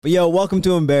But yo, welcome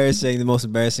to Embarrassing, the most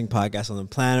embarrassing podcast on the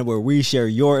planet, where we share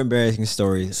your embarrassing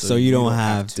stories so you don't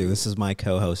have to. This is my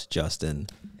co-host, Justin.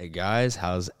 Hey guys,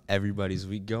 how's everybody's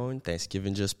week going?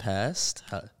 Thanksgiving just passed.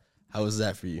 How was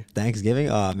that for you? Thanksgiving?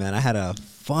 Oh man, I had a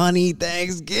funny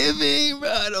Thanksgiving, bro.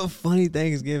 I had a funny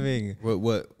Thanksgiving.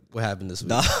 What happened this week?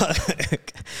 Dog,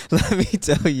 let me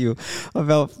tell you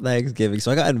about Thanksgiving. So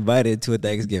I got invited to a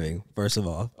Thanksgiving, first of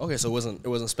all. Okay, so it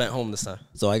wasn't spent home this time.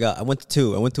 So I went to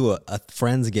two. I went to a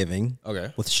Friendsgiving.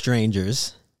 Okay. With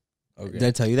strangers. Okay. Did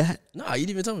I tell you that? No, you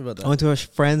didn't even tell me about that. I went to a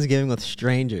Friendsgiving with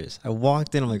strangers. I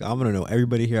walked in. I'm like, I'm going to know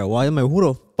everybody here. I'm like, who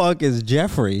the fuck is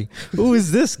Jeffrey? Who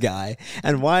is this guy?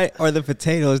 And why are the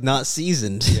potatoes not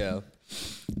seasoned? Yeah.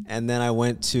 And then I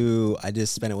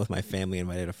just spent it with my family,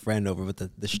 invited a friend over. But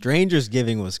the strangers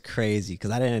giving was crazy because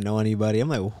I didn't know anybody. I'm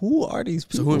like, who are these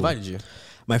people? So who invited you?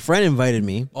 My friend invited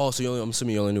me. Oh, so I'm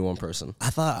assuming you only knew one person.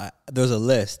 I thought there was a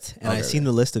list, and I seen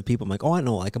the list of people. I'm like, oh, I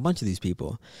know like a bunch of these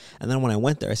people. And then when I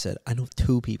went there, I said, I know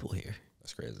two people here.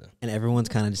 That's crazy. And everyone's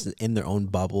kind of just in their own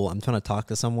bubble. I'm trying to talk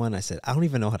to someone. I said, I don't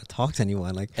even know how to talk to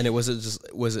anyone. And was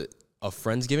it a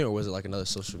Friendsgiving or was it like another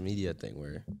social media thing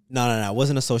where? No. It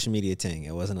wasn't a social media thing.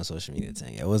 It was a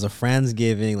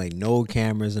Friendsgiving, like no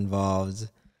cameras involved.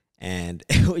 And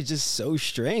it was just so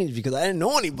strange because I didn't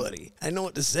know anybody. I didn't know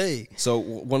what to say. So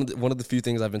one of the few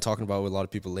things I've been talking about with a lot of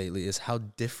people lately is how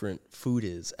different food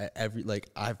is at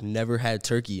I've never had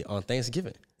turkey on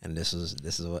Thanksgiving. And this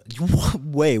is what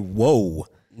wait, whoa.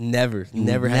 Never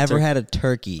had a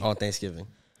turkey on Thanksgiving.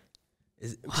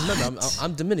 Remember,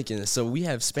 I'm Dominican, so we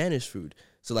have Spanish food.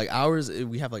 So like ours,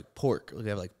 we have like pork. We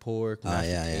have like pork, mashed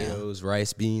potatoes,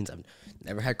 rice, beans. I've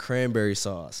never had cranberry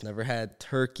sauce. Never had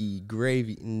turkey,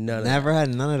 gravy. Never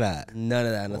had none of that. None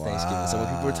of that on Thanksgiving. So when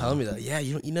people were telling me that, yeah,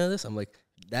 you don't eat none of this, I'm like,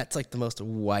 that's like the most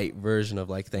white version of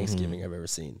like Thanksgiving I've ever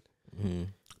seen. Mm-hmm.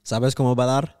 ¿Sabes cómo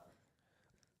bailar?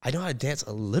 I know how to dance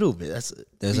a little bit.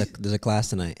 There's a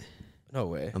class tonight. No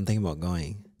way. I'm thinking about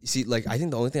going. You see, like I think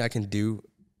the only thing I can do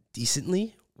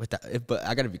decently with that, but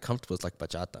I got to be comfortable. It's like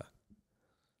bachata.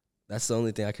 That's the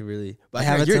only thing I can really.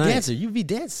 But you're a dancer. You be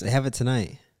dancing. They have it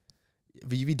tonight.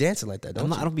 But you be dancing like that, don't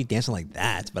you? I don't be dancing like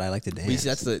that, but I like to dance. But you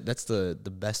see, that's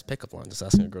the best pickup line. Just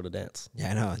asking a girl to dance.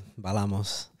 Yeah, I know.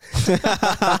 Bailamos.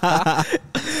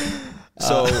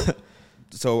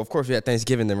 So of course we had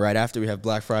Thanksgiving. Then right after we have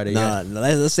Black Friday.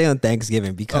 Let's stay on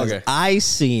Thanksgiving because I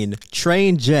seen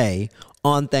Train J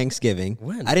on Thanksgiving.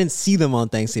 When? I didn't see them on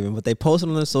Thanksgiving, but they posted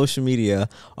on their social media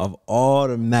of all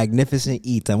the magnificent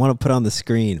eats. I want to put on the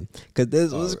screen because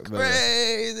this was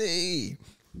crazy.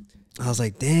 I was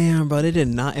like, damn, bro, they did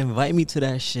not invite me to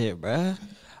that shit, bro.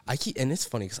 And it's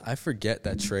funny because I forget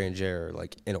that Trey and Jay are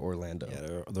like in Orlando.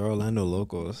 Yeah, they're Orlando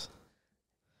locals.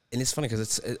 And it's funny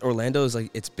because Orlando is like,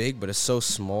 it's big, but it's so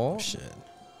small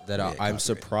that I'm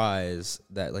surprised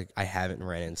that like I haven't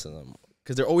ran into them.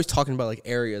 Because they're always talking about like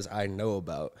areas I know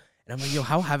about. And I'm like, yo,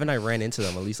 how haven't I ran into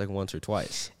them at least like once or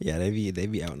twice? Yeah, they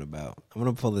be out and about. I'm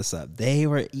going to pull this up. They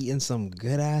were eating some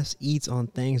good-ass eats on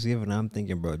Thanksgiving. And I'm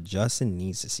thinking, bro, Justin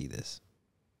needs to see this.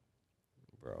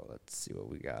 Bro, let's see what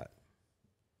we got.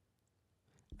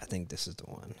 I think this is the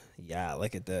one. Yeah,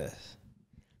 look at this.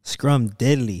 Scrum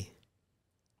Diddly.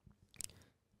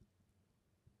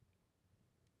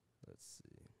 Let's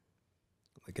see.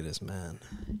 Look at this, man.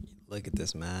 Look at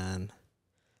this, man.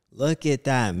 Look at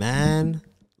that, man.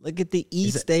 Look at the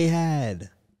eats they had.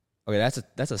 Okay,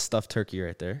 that's a stuffed turkey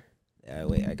right there. Yeah,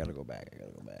 wait, I gotta go back.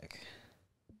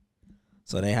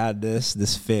 So they had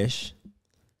this fish.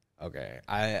 Okay,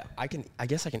 I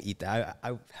guess I can eat that.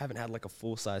 I haven't had like a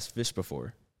full size fish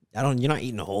before. You're not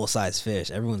eating a whole size fish.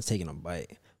 Everyone's taking a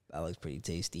bite. That looks pretty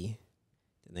tasty.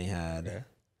 Then they had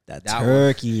that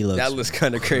turkey. That looks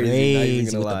kind of crazy. Not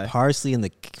even gonna lie. The parsley and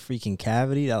the freaking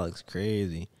cavity. That looks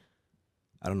crazy.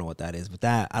 I don't know what that is, but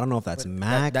I don't know if that's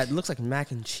mac. That looks like mac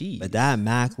and cheese. But that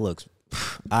mac looks,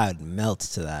 I'd melt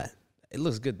to that. It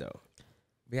looks good though.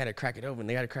 We had to crack it open.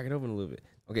 They got to crack it open a little bit.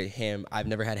 Okay, ham. I've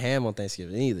never had ham on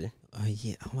Thanksgiving either. Oh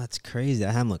yeah, that's crazy.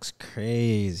 That ham looks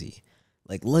crazy.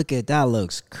 Like, look at that.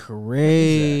 Looks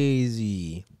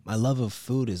crazy. My love of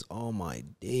food is all my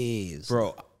days,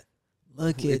 bro.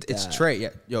 Look at that. It's Trey. Yeah,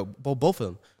 yo, both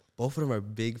of them are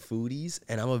big foodies,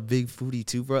 and I'm a big foodie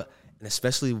too, bro. And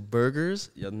especially burgers,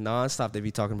 nonstop they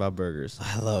be talking about burgers.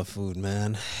 I love food,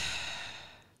 man.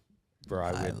 Bro,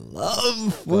 I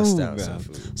love food, bust down some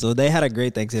food. So they had a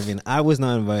great Thanksgiving. I was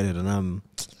not invited, and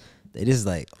they just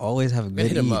like always have a good.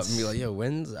 Hit them up and be like, "Yo,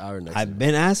 when's our next?" I've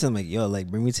been asking them like, "Yo,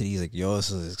 like bring me to these." Like, "Yo, this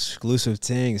is exclusive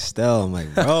thing." Still, I'm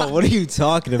like, "Bro, what are you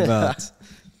talking about?"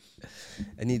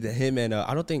 I need him and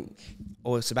I don't think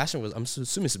Oh, Sebastian was. I'm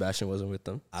assuming Sebastian wasn't with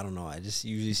them. I don't know. I just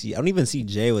usually see. I don't even see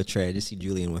Jay with Trey. I just see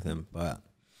Julian with him. But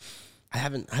I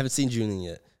haven't seen Julian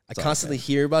yet. I constantly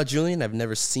hear about Julian. I've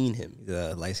never seen him.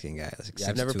 The light skinned guy. Yeah,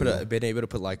 I've never been able to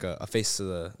put like a face to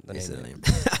the name.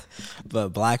 But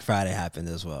Black Friday happened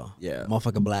as well. Yeah,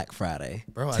 motherfucker, Black Friday.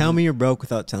 Bro, tell me you're broke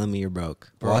without telling me you're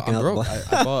broke. Bro, I'm broke.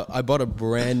 I bought a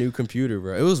brand new computer,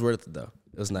 bro. It was worth it though.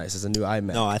 It was nice. It's a new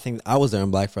iMac. No, I think I was there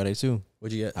on Black Friday too.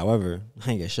 What'd you get? However,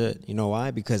 I ain't get shit. You know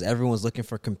why? Because everyone's looking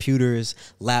for computers,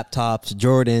 laptops,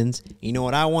 Jordans. You know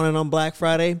what I wanted on Black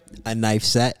Friday? A knife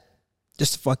set.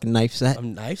 Just a fucking knife set.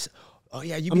 Knives? Oh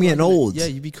yeah, I'm getting old. Yeah,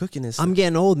 you be cooking this. I'm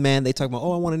getting old, man. They talk about,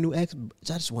 oh, I want a new X.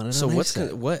 I just wanted a knife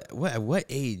set. What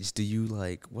age do you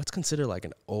like? What's considered like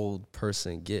an old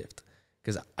person gift?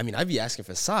 Because I mean, I'd be asking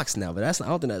for socks now, but I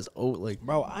don't think that's old. Like,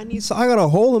 bro, I got a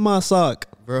hole in my sock,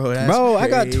 bro. I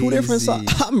got 2 different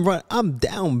socks. I'm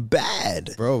down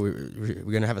bad, bro.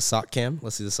 We're gonna have a sock cam.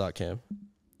 Let's see the sock cam.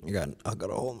 I got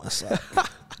a hole in my sock.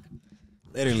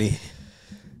 Literally,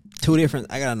 2 different.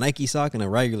 I got a Nike sock and a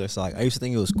regular sock. I used to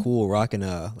think it was cool rocking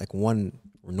like one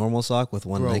normal sock with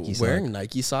one Nike sock. Wearing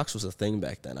Nike socks was a thing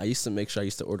back then. I used to make sure I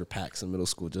used to order packs in middle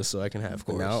school just so I can have.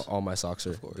 But now all my socks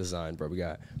are designed, bro.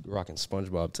 We're rocking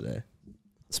SpongeBob today.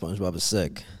 SpongeBob is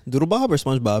sick. Doodle Bob or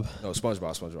SpongeBob? No,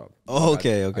 SpongeBob. Oh,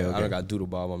 okay. I don't got Doodle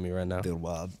Bob on me right now. Doodle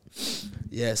Bob.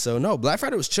 Yeah, so no, Black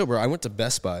Friday was chill, bro. I went to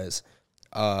Best Buy's.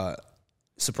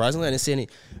 Surprisingly, I didn't see any.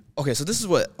 Okay, so this is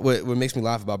what makes me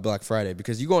laugh about Black Friday,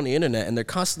 because you go on the internet and they're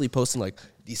constantly posting like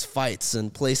these fights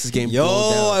and places getting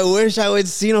blown down. I wish I would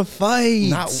seen a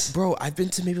fight. Bro, I've been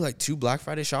to maybe like 2 Black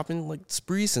Friday shopping like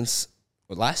sprees since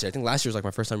last year. I think last year was like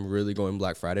my first time really going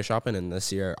Black Friday shopping, and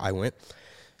this year I went.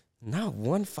 Not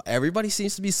one. Everybody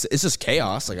seems to be. It's just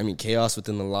chaos. Like, I mean, chaos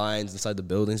within the lines inside the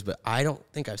buildings. But I don't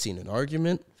think I've seen an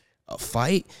argument, a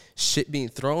fight, shit being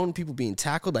thrown, people being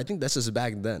tackled. I think that's just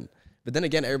back then. But then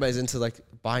again, everybody's into like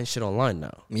buying shit online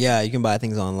now. Yeah, you can buy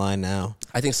things online now.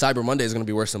 I think Cyber Monday is going to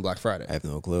be worse than Black Friday. I have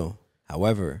no clue.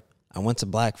 However, I went to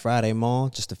Black Friday Mall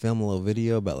just to film a little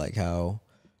video about like how.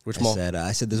 Which mall?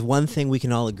 I said there's one thing we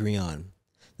can all agree on.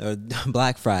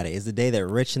 Black Friday is the day that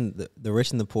the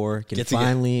rich and the poor can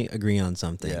finally agree on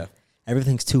something. Yeah.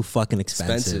 Everything's too fucking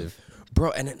expensive.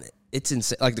 Bro, and it's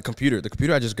insane. Like the computer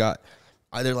I just got,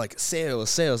 they're like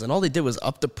sales, and all they did was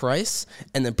up the price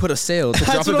and then put a sale to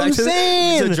drop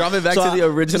it back to the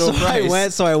original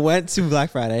price. I went to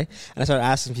Black Friday and I started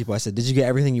asking people. I said, "Did you get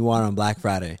everything you want on Black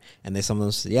Friday?" And some of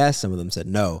them said yes, some of them said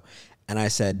no. And I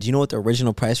said, "Do you know what the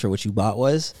original price for what you bought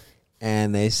was?"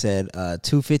 And they said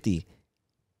 $250.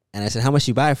 And I said, "How much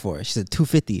you buy it for?" She said,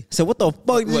 $250. I said, "What the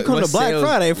fuck did you come to Black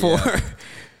Friday for?"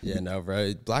 Yeah, no,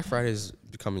 bro. Black Friday is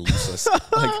becoming useless.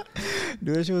 Like,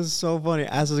 dude, she was so funny. I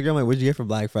asked this girl, like, "What'd you get for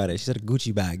Black Friday?" She said, "A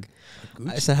Gucci bag."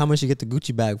 I said, "How much you get the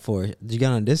Gucci bag for? Did you get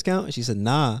on a discount?" She said,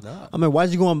 "Nah." I'm like,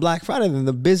 "Why'd you go on Black Friday, then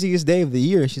the busiest day of the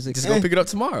year?" She's like, "Just go pick it up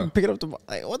tomorrow." Pick it up tomorrow.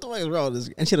 Like, what the fuck is wrong with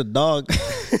this? And she had a dog.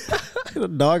 She had a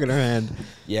dog in her hand.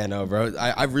 Yeah, no, bro.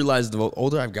 I've realized the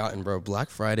older I've gotten, bro, Black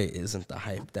Friday isn't the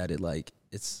hype that it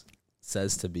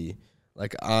says to be.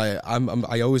 Like,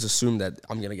 I always assume that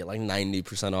I'm gonna get like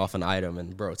 90% off an item,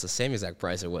 and bro, it's the same exact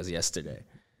price it was yesterday.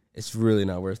 It's really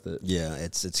not worth it. Yeah,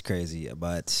 it's crazy.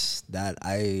 But that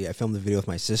I filmed the video with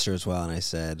my sister as well, and I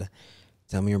said,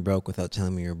 "Tell me you're broke without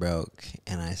telling me you're broke."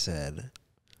 And I said,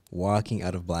 "Walking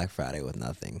out of Black Friday with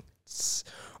nothing."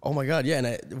 Oh my god, yeah.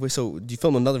 And so you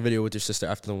filmed another video with your sister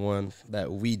after the one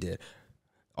that we did.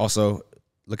 Also,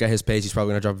 look at his page. He's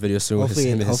probably gonna drop a video soon. Hopefully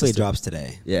it drops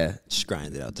today. Yeah, just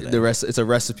grind it out today. It's a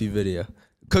recipe video.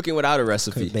 Cooking without a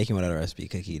recipe. Baking without a recipe,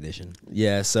 cookie edition.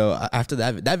 Yeah. So after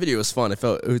that video was fun. I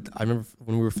remember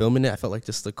when we were filming it, I felt like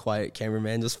just the quiet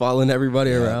cameraman just following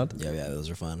everybody around. Yeah. Those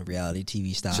are fun. Reality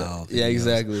TV style. Yeah,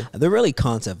 exactly. They're really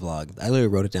concept vlog. I literally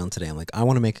wrote it down today. I'm like, I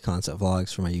want to make a concept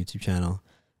vlogs for my YouTube channel.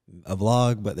 A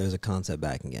vlog, but there's a concept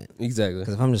backing it. Exactly.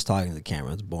 Because if I'm just talking to the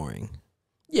camera, it's boring.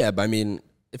 Yeah, but I mean,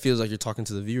 it feels like you're talking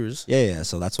to the viewers. Yeah.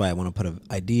 So that's why I want to put an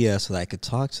idea so that I could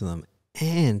talk to them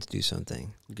and do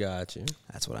something. Got you.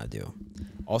 That's what I do.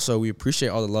 Also, we appreciate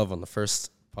all the love on the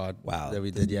first pod that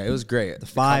we did. Yeah, it was great. The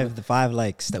five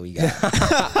likes that we got.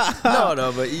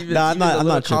 no, but even I'm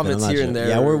not comments here and there.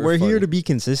 Yeah, we're here to be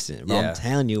consistent. Bro. Yeah. I'm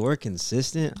telling you, we're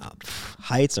consistent.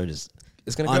 Heights are just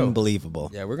it's gonna unbelievable.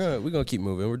 Go. Yeah, we're gonna keep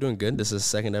moving. We're doing good. This is the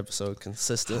second episode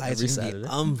consistent every Saturday.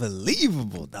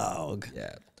 Unbelievable, dog.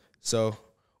 Yeah. So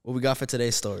what we got for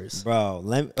today's stories, bro?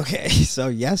 So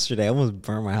yesterday I almost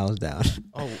burned my house down.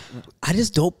 Oh, I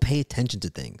just don't pay attention to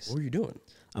things. What were you doing?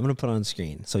 I'm gonna put it on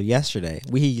screen. So yesterday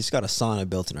we just got a sauna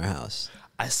built in our house.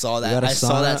 I saw that. I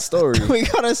saw that story. We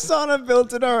got a sauna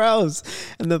built in our house.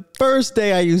 And the first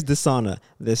day I used the sauna,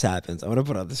 this happens. I'm going to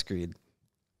put on the screen.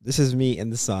 This is me in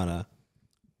the sauna.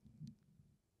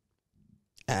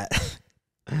 I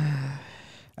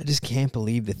just can't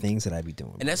believe the things that I be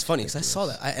doing. And that's funny because I saw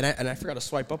that. And I forgot to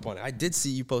swipe up on it. I did see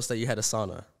you post that you had a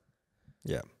sauna.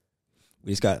 Yeah.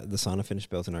 We just got the sauna finished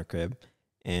built in our crib.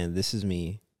 And this is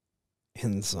me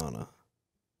in the sauna.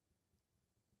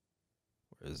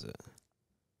 Where is it?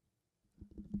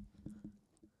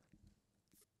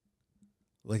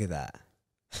 Look at that.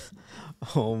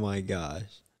 Oh my gosh.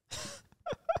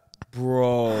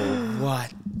 Bro,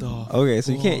 what the Okay,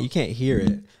 so you can't hear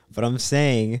it. But I'm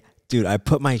saying, dude, I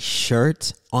put my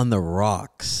shirt on the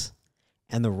rocks.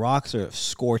 And the rocks are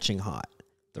scorching hot.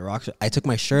 I took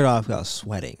my shirt off because I was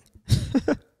sweating.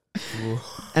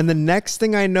 And the next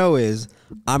thing I know is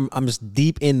I'm just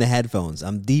deep in the headphones.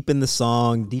 I'm deep in the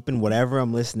song, deep in whatever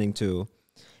I'm listening to.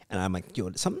 And I'm like,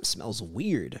 yo, something smells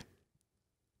weird.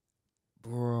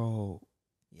 bro?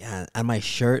 Yeah, and my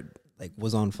shirt like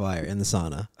was on fire in the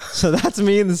sauna. So that's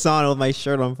me in the sauna with my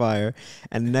shirt on fire.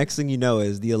 And the next thing you know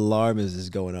is the alarm is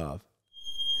just going off.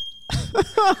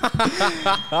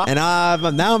 And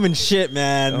now I'm in shit,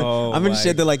 man. Oh I'm in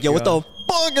shit. They're like, yo, what the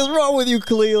fuck is wrong with you,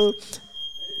 Khalil?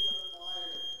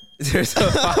 There's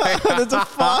a fire. There's a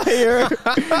fire.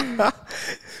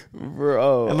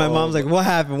 Bro. And my mom's like, what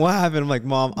happened? What happened? I'm like,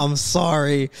 Mom, I'm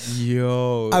sorry.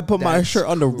 Yo. I put my shirt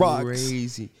on the rocks.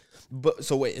 Crazy. But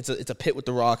so wait, it's a pit with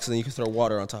the rocks and then you can throw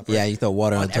water on top, right? Yeah, you throw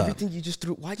water on top. Everything you just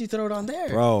threw. Why'd you throw it on there?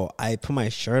 Bro, I put my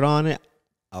shirt on it.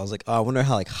 I was like, oh, I wonder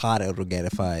how like hot it'll get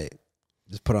if I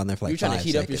just put it on there for like 5 seconds. You were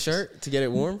trying to heat up your shirt to get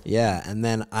it warm? Yeah, and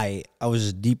then I was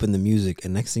just deep in the music,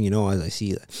 and next thing you know, as I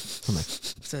see that, I'm like,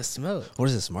 What's that smell? what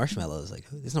is this marshmallows? Like,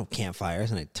 there's no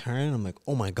campfires. And I turn, and I'm like,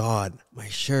 oh my God, my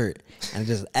shirt. And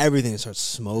just everything starts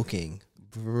smoking.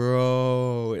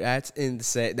 Bro, that's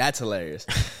insane. That's hilarious.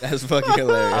 That's fucking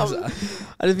hilarious.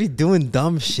 I just be doing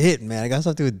dumb shit, man. I gotta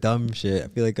stop doing dumb shit. I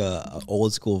feel like a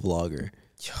old school vlogger.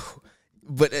 Yo,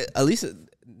 but at least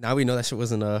now we know that shit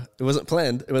wasn't it wasn't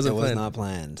planned. It wasn't planned. Not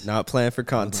planned. Not planned for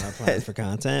content. Not planned for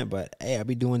content, but hey, I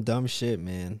be doing dumb shit,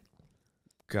 man.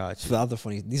 Gotcha. Without the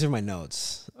funny, these are my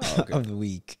notes of the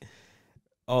week.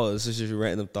 Oh, this is just your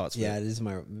random thoughts. Yeah, man. this is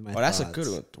my that's thoughts. a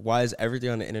good one. Why is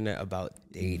everything on the internet about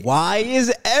dating? Why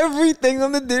is everything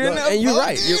on the internet No, and you're about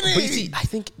right. dating? But you see, I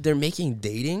think they're making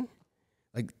dating,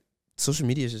 like social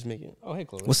media is just making. Oh, hey,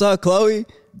 Chloe. What's up, Chloe?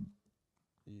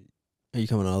 Are you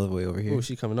coming all the way over here? Oh,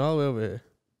 she coming all the way over here.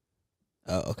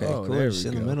 Oh, okay, Oh, cool. there Just we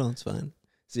in the go. middle. It's fine.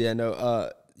 So yeah, no,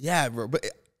 yeah, bro. But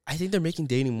I think they're making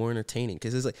dating more entertaining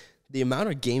because it's like the amount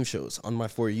of game shows on my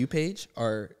For You page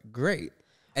are great,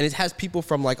 and it has people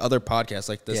from like other podcasts,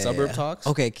 like the Suburb Talks.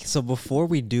 Okay, so before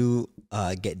we do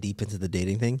get deep into the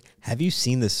dating thing, have you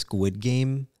seen the Squid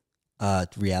Game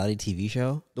reality TV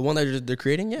show? The one that they're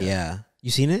creating, Yeah. You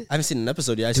seen it? I haven't seen an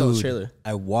episode yet. I saw the Dude, trailer.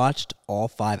 I watched all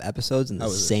 5 episodes in the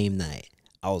was it? same night.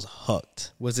 I was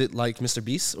hooked. Was it like Mr.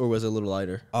 Beast or was it a little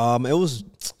lighter? It was,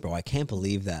 bro, I can't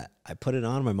believe that. I put it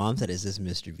on. My mom said, "Is this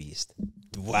Mr. Beast?"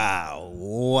 Wow.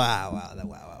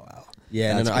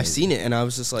 Yeah, That's no, I've crazy. seen it and I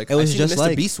was just like, It was I've seen just the Mr.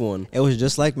 like Beast one. It was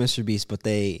just like Mr. Beast, but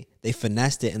they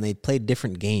finessed it and they played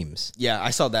different games. Yeah,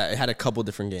 I saw that. It had a couple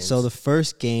different games. So the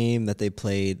first game that they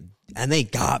played, and they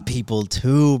got people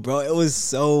too, bro. It was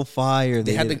so fire.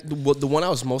 they had the one I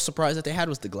was most surprised that they had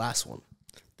was the glass one.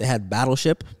 They had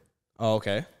Battleship. Oh,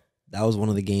 okay. That was one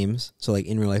of the games. So like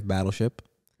in real life Battleship.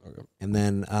 Okay. And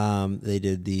then they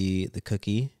did the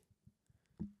cookie,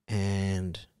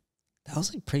 and that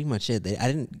was like pretty much it.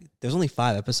 There's only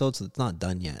 5 episodes, so it's not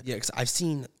done yet. Yeah, because I've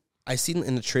seen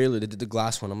in the trailer they did the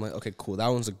glass one. I'm like, okay, cool. That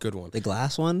one's a good one. The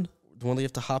glass one, The one that you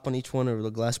have to hop on each one or the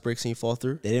glass breaks and you fall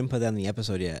through. they didn't put that in the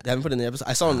episode yet. They haven't put it in the episode.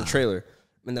 I saw it in the trailer.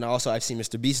 And then I've seen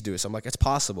Mr. Beast do it. So I'm like, it's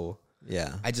possible.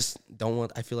 Yeah. I just don't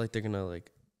want, I feel like they're going to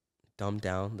like dumb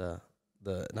down the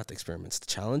not the experiments, the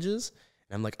challenges.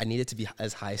 And I'm like, I need it to be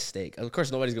as high stake. Of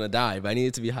course, nobody's going to die, but I need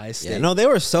it to be high stake. Yeah, no, they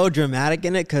were so dramatic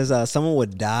in it because someone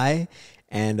would die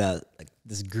and like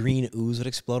this green ooze would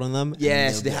explode on them.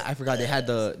 Yes, I forgot they had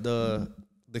the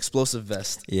explosive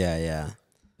vest. Yeah.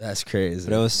 That's crazy.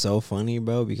 But it was so funny,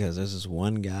 bro, because there's this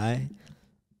one guy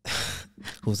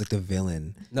who was like the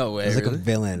villain. No way. He was like really? a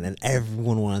villain, and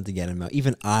everyone wanted to get him out.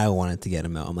 Even I wanted to get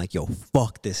him out. I'm like, yo,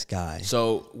 fuck this guy.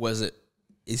 So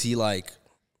is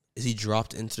he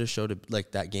dropped into the show to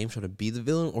like that game show to be the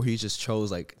villain, or he just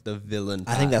chose like the villain?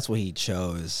 I think that's what he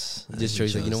chose. He just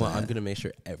chose like, you know what? that. I'm gonna make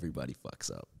sure everybody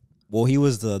fucks up. Well, he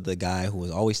was the guy who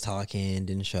was always talking,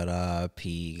 didn't shut up.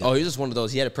 He was just one of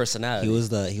those. He had a personality. He was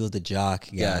the jock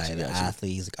guy, Gotcha.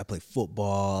 athlete. He's like, I play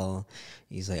football.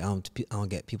 He's like, I don't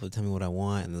get people to tell me what I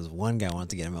want. And there's one guy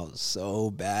wanted to get him out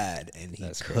so bad, and he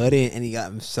couldn't, and he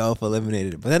got himself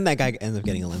eliminated. But then that guy ends up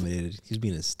getting eliminated. He's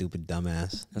being a stupid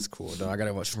dumbass. That's cool. No, I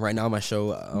gotta watch right now. My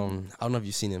show. I don't know if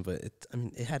you've seen it, but it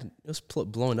was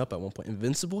blowing up at one point.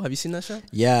 Invincible. Have you seen that show?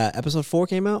 Yeah, episode 4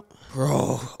 came out.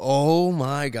 Bro, oh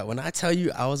my god! When I tell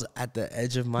you, I was at the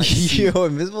edge of my seat. Yo,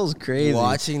 Invincible's crazy.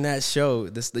 Watching that show.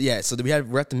 So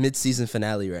we're at the mid-season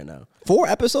finale right now. 4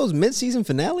 episodes, mid-season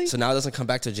finale. So now it doesn't come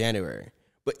back to January,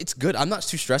 but it's good. I'm not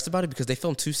too stressed about it because they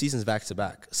filmed 2 seasons back to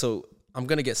back. So I'm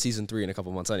gonna get season 3 in a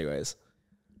couple months, anyways.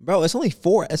 Bro, it's only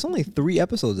 4. It's only 3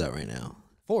 episodes out right now.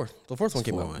 4. The fourth one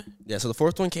came out. Yeah, so the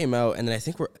 4th one came out, and then I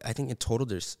think in total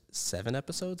there's 7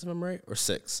 episodes, if I'm right, or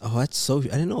 6. Oh, that's so. I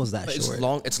didn't know it was that short.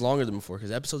 It's longer than before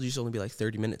because episodes used to only be like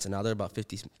 30 minutes, and now they're about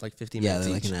 15 minutes. Yeah, they're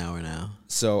like an hour now.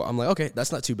 So I'm like, okay,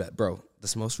 that's not too bad, bro.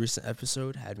 This most recent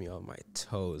episode had me on my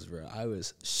toes, bro. I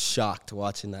was shocked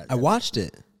watching that. I watched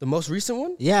it. The most recent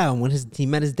one? Yeah, when he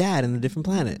met his dad in a different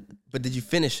planet. But did you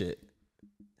finish it?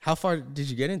 How far did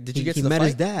you get in? Did you get to the fight? He met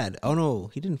his dad. Oh,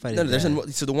 no. He didn't fight his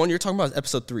dad. So the one you're talking about is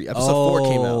episode 3. Episode 4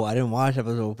 came out. Oh, I didn't watch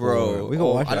episode 4. Bro. We can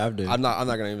watch it after. I'm not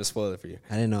going to even spoil it for you.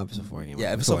 I didn't know episode 4 came out.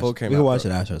 Yeah, episode 4 came out. We can watch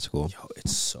it after. It's cool. Yo,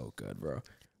 it's so good, bro.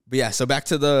 But yeah, so back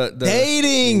to the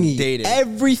dating.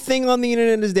 Everything on the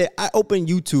internet is dating. I open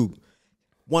YouTube.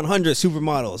 100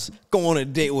 supermodels go on a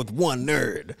date with one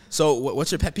nerd. So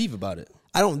what's your pet peeve about it?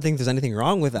 I don't think there's anything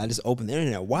wrong with it. I just open the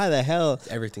internet. Why the hell?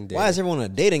 Everything dating. Why is everyone a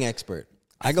dating expert?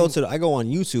 I go on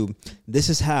YouTube. This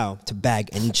is how to bag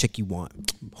any chick you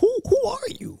want. Who are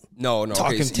you? No.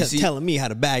 Telling me how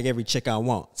to bag every chick I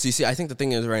want. So you see, I think the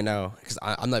thing is right now, because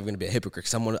I'm not even going to be a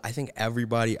hypocrite. I think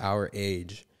everybody our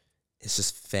age is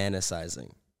just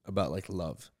fantasizing about like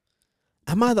love.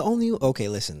 Am I the only? Okay,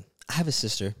 listen. I have a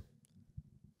sister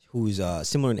who's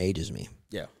similar in age as me.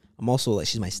 Yeah. I'm also like,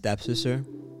 she's my stepsister.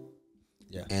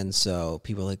 Yeah. And so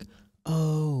people are like,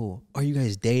 oh, are you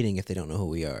guys dating if they don't know who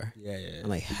we are? Yeah. I'm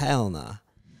like, hell nah.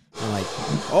 I'm like,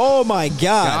 oh my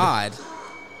God.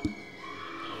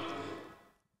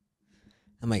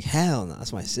 I'm like, hell no,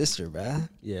 that's my sister, bruh.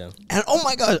 Yeah. And oh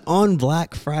my God, on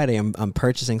Black Friday, I'm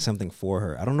purchasing something for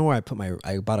her. I don't know where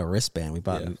I bought a wristband. We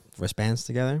bought wristbands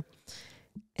together.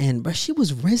 And bruh, she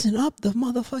was risen up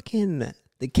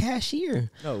the cashier.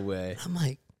 No way. I'm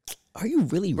like, are you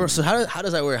really? Bro, so how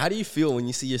does that work? How do you feel when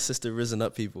you see your sister risen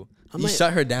up people? You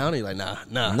shut her down, or you're like, nah,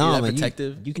 you're that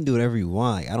protective? You can do whatever you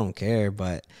want. Like, I don't care,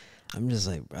 but I'm just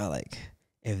like, bro, like,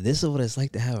 if this is what it's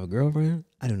like to have a girlfriend,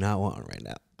 I do not want one right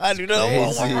now. I do not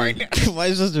want one right now.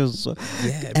 My sister's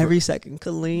every second,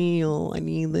 Khalil, I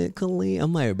need the Khalil.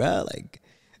 I'm like, bro, like.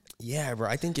 Yeah, bro,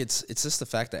 I think it's just the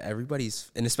fact that everybody's,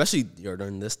 and especially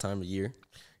during this time of year,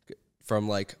 from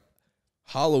like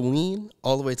Halloween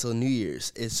all the way till New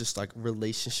Year's, it's just like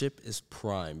relationship is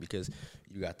prime because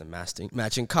you got the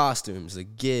matching costumes, the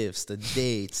gifts, the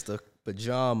dates, the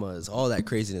pajamas, all that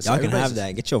craziness. Y'all can have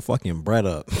that. Get your fucking bread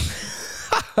up.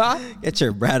 Get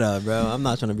your bread up, bro. I'm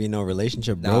not trying to be in no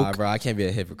relationship broke. Nah, bro, I can't be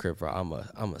a hypocrite, bro.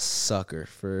 I'm a sucker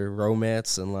for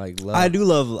romance and like love. I do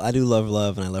love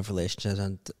love, and I love relationships.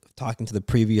 And talking to the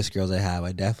previous girls I have,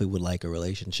 I definitely would like a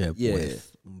relationship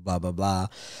with blah blah blah.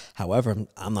 However,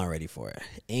 I'm not ready for it.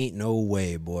 Ain't no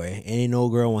way, boy. Ain't no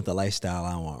girl want the lifestyle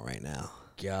I want right now.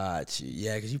 Got you.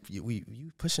 Yeah, because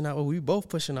you pushing out. Well, we both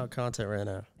pushing out content right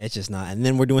now. It's just not. And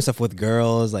then we're doing stuff with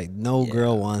girls. Like no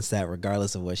girl wants that,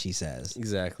 regardless of what she says.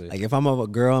 Exactly. Like if I'm a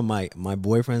girl and my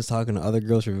boyfriend's talking to other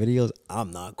girls for videos, I'm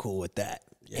not cool with that.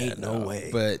 Ain't no way.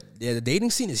 But yeah, the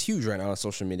dating scene is huge right now on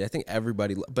social media. I think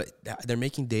everybody, but they're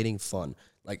making dating fun.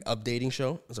 Like Updating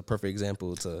Show is a perfect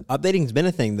example. Updating's been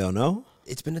a thing though, no?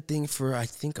 It's been a thing for I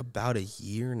think about a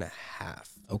year and a half.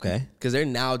 Okay. Because they're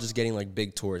now just getting like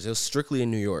big tours. It was strictly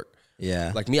in New York.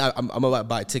 Yeah. Like me, I'm about to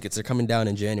buy tickets. They're coming down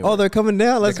in January. Oh, they're coming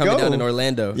down. Let's go. They're coming down in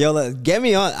Orlando. Yo, get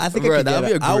me on. I think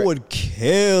I would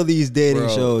kill these dating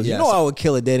shows. You know I would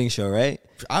kill a dating show, right?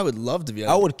 I would love to be.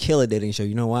 I would kill a dating show.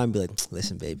 You know why? I'd be like,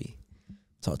 listen, baby.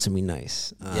 Talk to me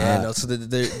nice. So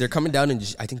they're coming down in,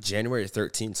 I think, January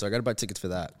 13th. So I got to buy tickets for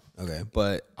that. Okay.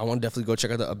 But I want to definitely go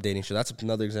check out the Updating Show. That's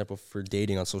another example for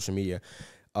dating on social media.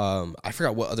 I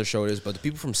forgot what other show it is, but the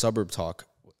people from Suburb Talk.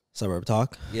 Suburb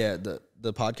Talk? Yeah,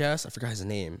 the podcast. I forgot his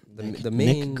name. The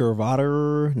main Nick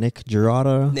Gervada.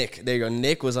 Nick, there you go.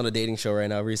 Nick was on a dating show right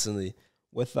now recently.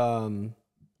 With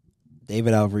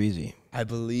David Alvarez. I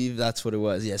believe that's what it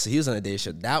was. Yeah, so he was on a dating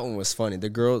show. That one was funny. The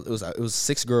girl, it was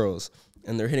 6 girls,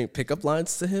 and they're hitting pickup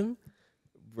lines to him.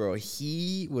 Bro,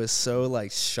 he was so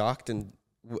like shocked and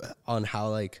on how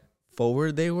like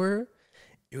forward they were.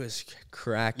 It was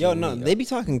cracking. Yo, no, they be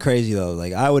talking crazy though.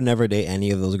 Like I would never date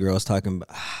any of those girls talking,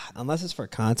 unless it's for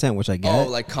content, which I get. Oh,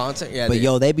 like content, yeah. But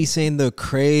yo, they be saying the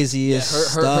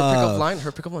craziest stuff.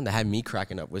 Her pickup line that had me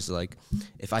cracking up was like,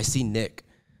 if I see Nick,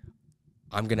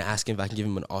 I'm gonna ask him if I can give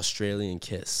him an Australian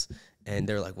kiss. And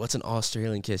they're like, "What's an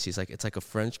Australian kiss?" He's like, "It's like a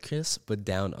French kiss, but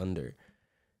down under."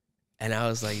 And I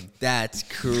was like, "That's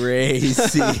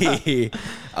crazy."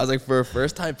 I was like, for a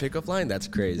first time pickup line, that's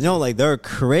crazy. You know, like they're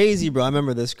crazy, bro. I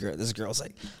remember this girl. This girl's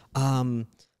like,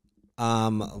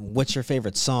 what's your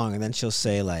favorite song? And then she'll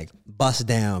say like, "Bust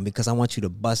down," because I want you to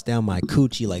bust down my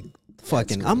coochie, like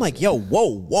fucking. I'm like, yo,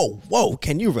 whoa.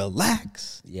 Can you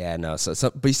relax? Yeah, no. So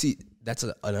but you see, that's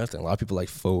another thing. A lot of people like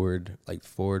forward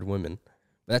women.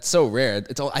 That's so rare.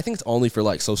 I think it's only for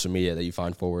like social media that you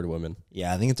find forward women.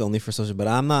 Yeah, I think it's only for social. But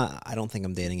I don't think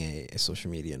I'm dating a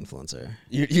social media influencer.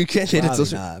 You can't date a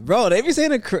social. Not. Bro, they be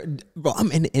saying bro,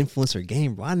 I'm in the influencer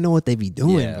game, bro. I know what they be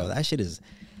doing, bro. That shit is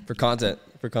for content.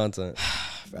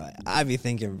 Bro, I be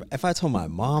thinking, if I told my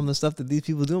mom the stuff that these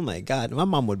people do, I'm like, God, my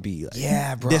mom would be like,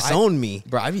 yeah, bro, disown me,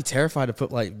 bro. I'd be terrified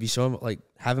to be showing like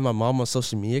having my mom on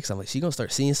social media because I'm like, she gonna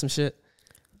start seeing some shit.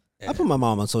 I put my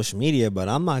mom on social media, but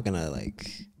I'm not gonna like.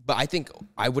 But I think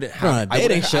I wouldn't have a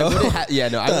dating show. I wouldn't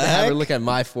have her look at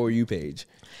my For You page.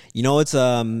 You know, it's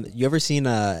you ever seen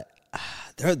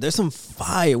there's some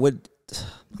fire. I'm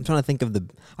trying to think of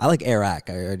I like Eric.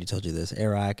 I already told you this.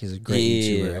 Eric is a great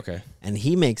YouTuber. Okay, and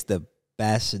he makes the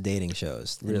best dating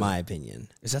shows, in my opinion.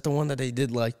 Is that the one that they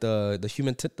did like the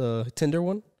Tinder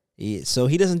one? So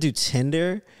he doesn't do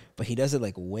Tinder, but he does it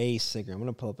like way sicker. I'm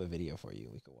gonna pull up a video for you.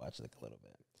 We could watch like a little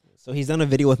bit. So he's done a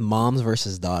video with moms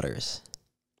versus daughters.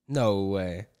 No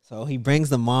way. So he brings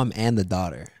the mom and the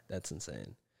daughter. That's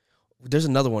insane. There's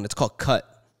another one. It's called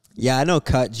Cut. Yeah, I know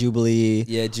Cut, Jubilee.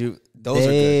 Yeah, those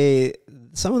are good.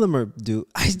 Some of them are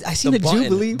I seen the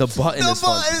Jubilee. The button is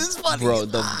funny. Bro,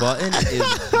 the button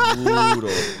is brutal.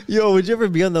 Yo, would you ever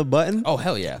be on the button? Oh,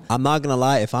 hell yeah. I'm not gonna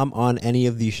lie. If I'm on any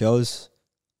of these shows,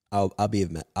 I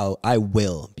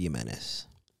will be a menace.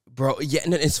 Bro, yeah,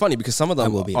 and it's funny because some of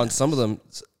them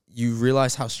you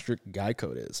realize how strict guy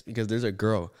code is because there's a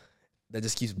girl that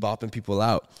just keeps bopping people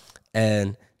out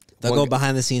and they'll go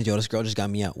behind the scenes. Yo, this girl just got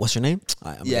me out. What's your name?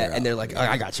 And they're like,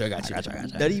 I got you.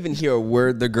 Not even hear a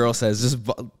word the girl says. Just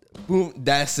boom,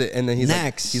 that's it. And then he's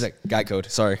like, guy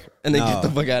code, sorry. And then get the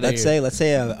fuck out of here. Let's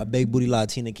say a big booty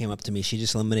Latina came up to me. She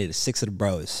just eliminated 6 of the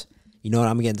bros. You know what?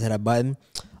 I'm getting to that button.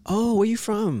 Oh, where you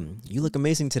from? You look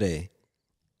amazing today.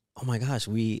 Oh my gosh,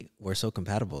 we're so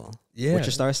compatible. Yeah. What's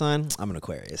your star sign? I'm an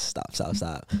Aquarius. Stop.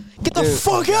 Get the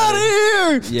fuck out of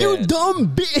here, yeah. you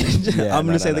dumb bitch. Yeah, I'm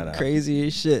gonna say the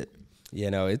craziest shit. Yeah,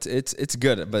 no, it's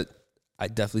good, but I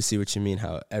definitely see what you mean.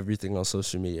 How everything on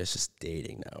social media is just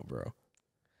dating now, bro.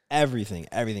 Everything's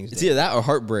It's dating. either that or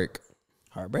heartbreak.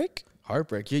 Heartbreak?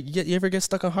 You ever get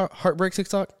stuck on heartbreak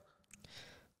TikTok?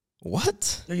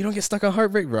 What? No, you don't get stuck on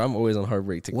heartbreak, bro. I'm always on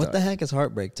heartbreak TikTok. What the heck is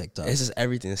heartbreak TikTok? It's just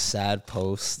everything. Sad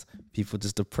posts. People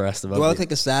just depressed about. Do I look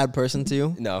like a sad person to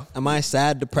you? No. Am I a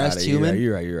sad, depressed human?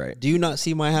 You're right. Do you not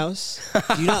see my house?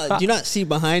 Do you not see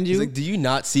behind you? Like, do you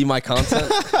not see my content?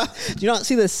 Do you not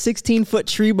see the 16-foot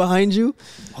tree behind you?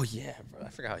 Oh yeah, bro. I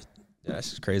forgot. Yeah, that's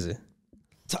just crazy.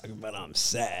 Talking about I'm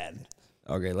sad.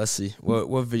 Okay, let's see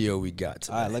what video we got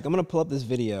today. All right, I'm gonna pull up this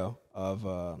video of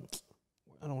I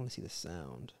don't want to see the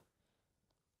sound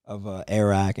of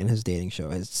Eric and his dating show.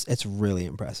 It's really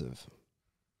impressive.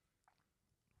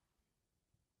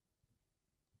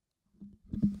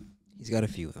 He's got a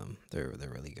few of them. They're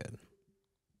really good.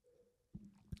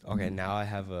 Okay, now I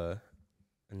have a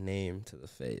name to the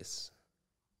face.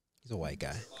 He's a white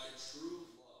guy.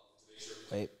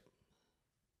 Wait.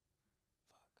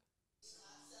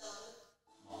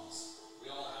 We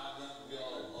all have them. We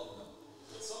all love them.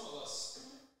 But some of us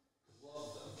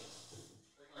love them.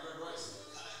 Like my friend Bryce.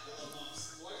 I love moms.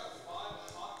 So I got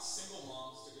 5 hot single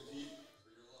moms to compete for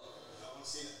your love. I want to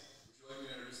see them. Would you like me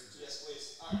to introduce them to you? Yes, please.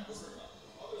 All right, let's bring them up.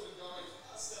 Others are going,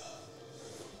 hot stuff.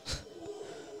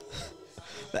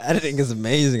 The editing is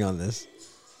amazing on this.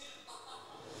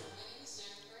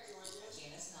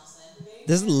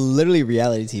 This is literally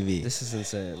reality TV. This is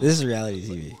insane. This is reality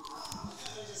TV. I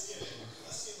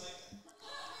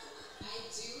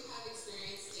do have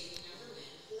experience dating younger men.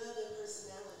 Love their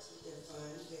personality. They're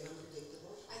fun. They're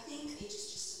unpredictable. I think age is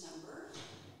just a number.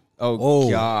 Oh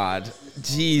God,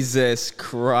 Jesus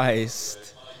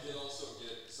Christ. I did also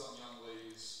get some young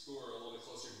ladies who are a little bit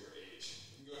closer to your age.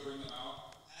 You can go bring them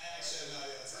out. Actually, no,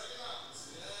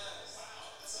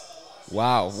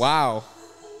 yeah, Wow.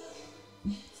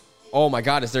 Oh my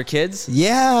God, is there kids?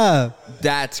 Yeah.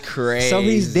 That's crazy. So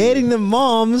he's dating the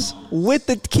moms with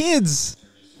the kids.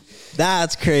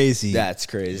 That's crazy. That's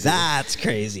crazy. That's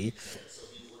crazy.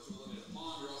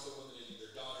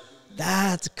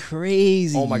 That's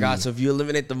crazy. Oh my God, so if you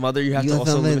eliminate the mother, you have You to have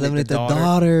to also eliminate the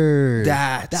daughter.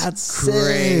 That's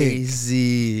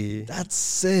crazy. Sick. That's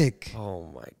sick. Oh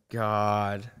my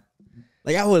God.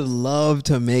 Like, I would love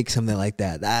to make something like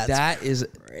that. That is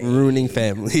ruining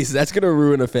families. That's going to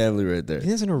ruin a family right there. You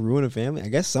think it's gonna ruin a family? I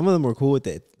guess some of them were cool with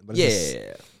it. But it's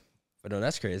Yeah. But no,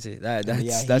 that's crazy.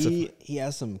 he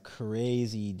has some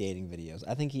crazy dating videos.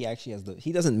 I think he actually has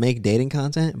he doesn't make dating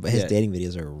content, but his Yeah. dating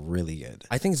videos are really good.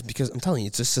 I think it's because, I'm telling you,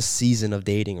 it's just a season of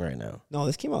dating right now. No,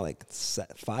 this came out like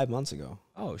 5 months ago.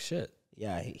 Oh, shit.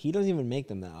 Yeah, he doesn't even make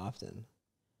them that often.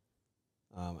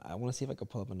 I want to see if I could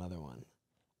pull up another one.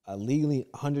 Legally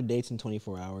 100 dates in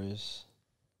 24 hours.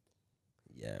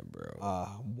 Yeah, bro.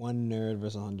 One nerd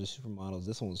versus 100 supermodels.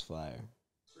 This one was fire.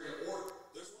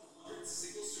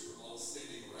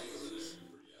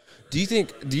 Do you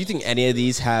think any of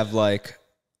these have like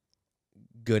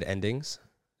good endings?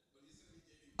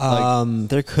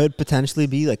 There could potentially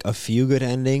be like a few good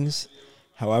endings.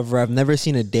 However, I've never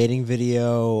seen a dating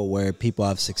video where people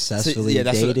have successfully yeah,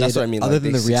 that's dated. what I mean, Other like,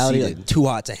 than they the reality, succeeded. like Too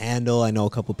Hot to Handle. I know a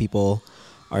couple people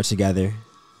are together.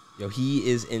 Yo, he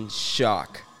is in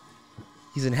shock.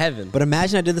 He's in heaven. But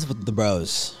imagine I did this with the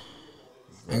bros.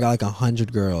 I got like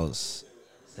 100 girls.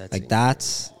 That's Like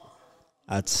that's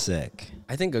sick,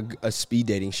 I think a speed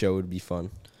dating show would be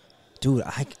fun. dude.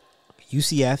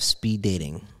 UCF speed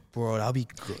dating. Bro, that'll be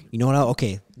good. You know what?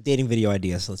 Okay, dating video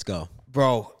ideas. Let's go.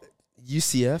 Bro,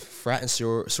 UCF, frat and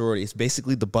sorority. It's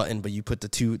basically the button, but you put the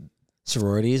two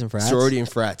Sororities and frats. sorority and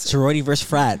frats. Sorority versus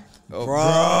frat. Oh,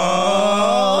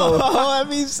 Bro, that'd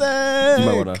be sick. You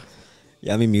might wanna.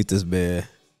 Yeah, let me mute this bit.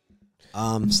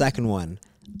 Second one.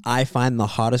 I find the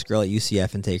hottest girl at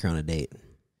UCF and take her on a date.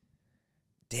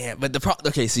 Damn, but the problem.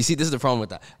 Okay, so you see, this is the problem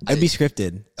with that. It'd be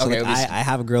scripted. So Okay, like, it'd be I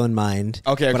have a girl in mind.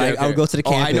 Okay, but okay. I would go to the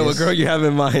campus. I know what girl you have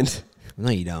in mind.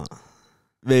 No, you don't.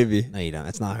 Maybe. No, you don't.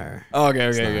 It's not her. Oh, okay,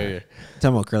 It's not okay, her. okay, okay.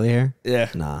 Talking about curly hair? Yeah.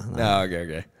 Nah. No,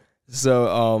 okay.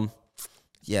 So,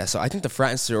 yeah. So I think the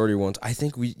frat and sorority ones. I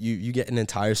think you get an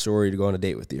entire sorority to go on a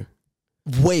date with you.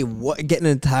 Wait, what? Get an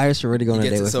entire sorority going on a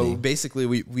date with so me? basically,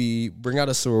 we bring out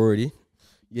a sorority.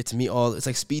 You get to meet all. It's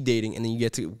like speed dating, and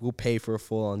then we'll pay for a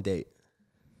full on date.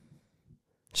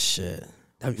 Shit.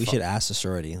 That'd be We fun. should ask the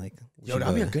sorority. Like, Yo,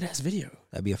 that'd be a good ass video.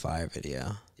 That'd be a fire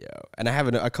video. Yo, and I have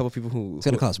a couple people who. It's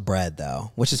gonna cost bread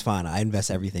though, which is fine. I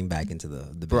invest everything back into the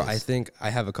Bro, biz. I think I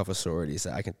have a couple sororities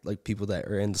that I can like people that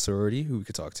are in the sorority who we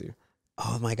could talk to.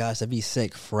 Oh my gosh, that'd be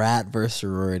sick. Frat versus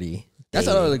sorority. That's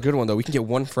dating. another good one though. We can get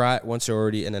one frat, one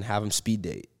sorority, and then have them speed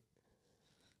date.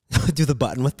 Do the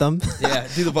button with them. Yeah,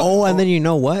 do the Oh, and then you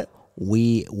know what?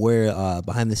 We're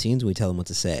behind the scenes. We tell them what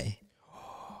to say.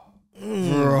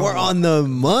 We're on the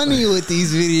money with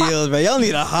these videos, bro. Y'all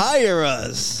need to hire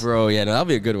us. Bro, yeah, no, that'll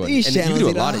be a good one. These And you can channels do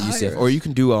a need lot to at UCF, hire or you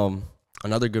can do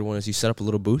another good one is you set up a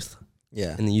little booth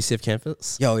Yeah. in the UCF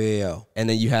campus, Yo. and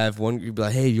then you have one. You be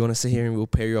like, hey, you want to sit here and we'll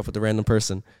pair you up with a random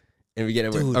person, and we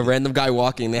get Dude. a random guy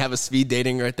walking. They have a speed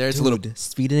dating right there. It's a little.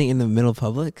 Speeding in the middle of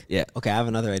public. Yeah. Okay, I have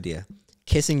another idea.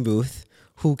 Kissing booth.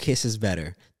 Who kisses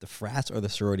better, the frats or the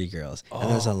sorority girls? And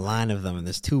there's a line of them, and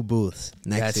there's two booths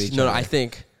next to each no, other. I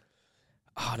think.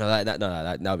 Oh no,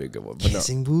 that would be a good one. But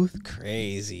Kissing booth,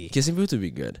 crazy. Kissing booth would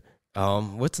be good.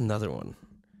 What's another one?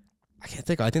 I can't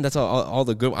think. I think that's all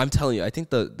the good. I'm telling you, I think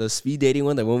the speed dating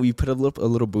one that when we put a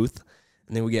little booth,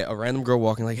 and then we get a random girl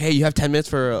walking like, hey, you have 10 minutes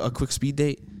for a quick speed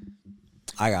date?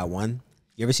 I got one.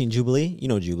 You ever seen Jubilee? You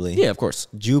know Jubilee. Yeah, of course.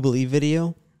 Jubilee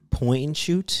video, point and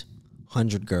shoot,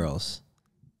 100 girls.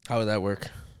 How would that work?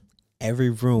 Every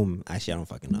room. Actually, I don't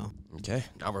fucking know. Okay,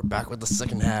 now we're back with the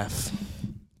second half.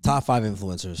 Top 5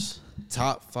 influencers.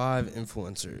 Top 5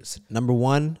 influencers. Number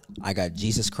 1, I got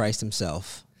Jesus Christ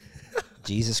himself.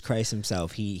 Jesus Christ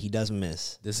himself. He doesn't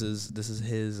miss. This is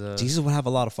his. Jesus would have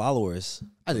a lot of followers.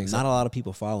 I think so. Not a lot of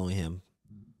people following him.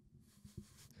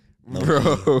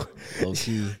 Bro, Low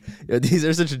key. yo, these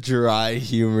are such dry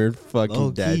humored fucking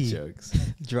Low dad key. jokes.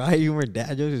 Dry humor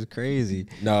dad jokes is crazy.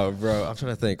 No, bro, I'm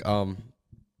trying to think.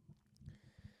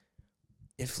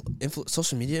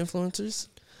 Social media influencers?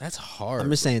 That's hard. I'm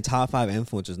just saying top 5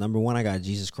 influencers. Number 1, I got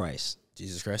Jesus Christ.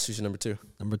 Jesus Christ, who's your number 2?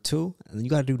 Number 2, and then you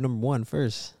gotta do number 1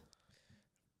 first.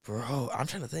 Bro, I'm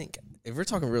trying to think. If we're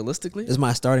talking realistically, This is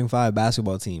my starting 5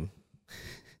 basketball team.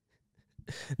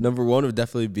 number 1 would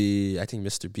definitely be, I think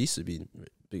Mr. Beast would be the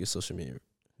biggest social media.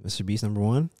 Mr. Beast number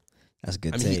 1. That's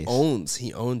good I mean, taste.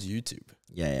 he owns YouTube.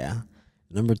 Yeah.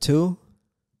 Number 2,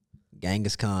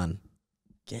 Genghis Khan.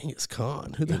 Genghis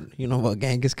Khan. Who the? You know about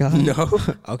Genghis Khan? No.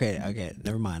 Okay.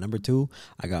 Never mind. Number 2,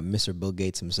 I got Mr. Bill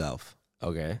Gates himself.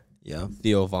 Okay. Yeah.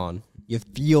 Theo Vaughn. You have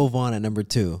Theo Vaughn at number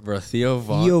 2. Bro, Theo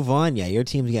Vaughn. Theo Vaughn, yeah, your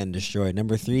team's getting destroyed.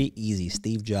 Number 3, easy,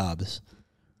 Steve Jobs.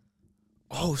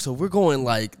 Oh, so we're going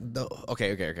like the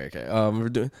okay. We're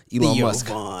doing Elon Theo Musk.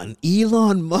 Vaughn.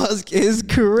 Elon Musk is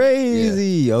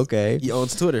crazy. Okay. He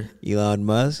owns Twitter. Elon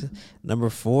Musk. Number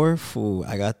 4,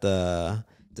 I got the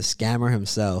scammer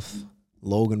himself,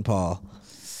 Logan Paul.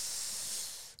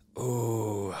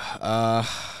 Oh,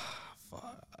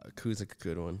 fuck. Who's a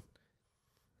good one?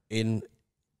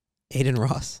 Aiden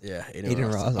Ross. Yeah,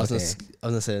 Aiden Ross, I was okay.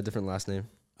 gonna say a different last name.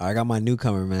 I got my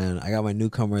newcomer, man. I got my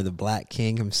newcomer, the Black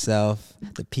King himself,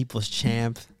 the People's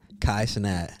Champ, Kai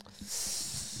Cenat.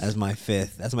 That's my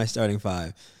 5th. That's my starting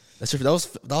 5. That's your, that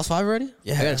was 5 already.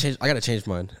 Yeah. I gotta change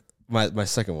mine. My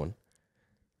second one.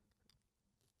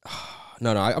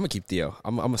 No, I'm gonna keep Theo.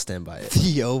 I'm gonna stand by it.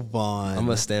 Theo Vaughn. I'm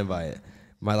gonna stand by it.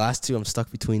 My last 2, I'm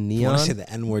stuck between If you want to say Neon.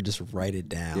 the N-word, just write it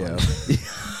down. Yeah.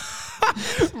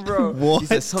 Bro, What? he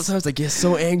said, sometimes I get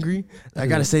so angry I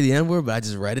gotta say the N word, but I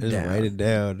just write it Just down. write it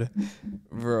down.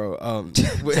 Bro.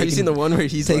 Have you seen the one where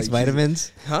he's Takes like,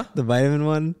 vitamins? Huh? The vitamin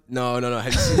one? No.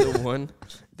 Have you seen the one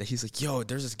that he's like, yo,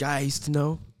 there's this guy I used to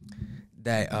know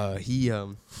that he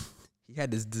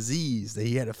had this disease that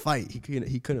he had to fight. He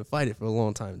couldn't fight it for a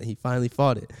long time. Then he finally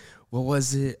fought it. What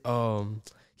was it?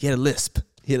 He had a lisp.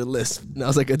 And I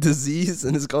was like, a disease,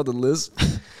 and it's called a lisp.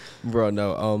 Bro,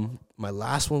 no. My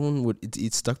last one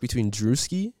it's stuck between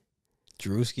Drewski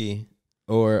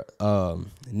or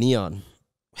Neon.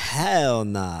 Hell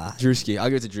nah. Drewski. I'll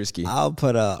give it to Drewski. I'll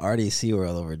put RDC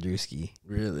World over Drewski.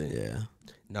 Really? Yeah.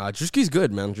 Nah, Drewski's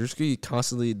good, man. Drewski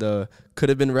constantly could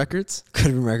have been records. Could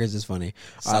have been records is funny.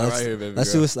 All right, right here, baby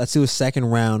let's do a second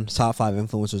round top 5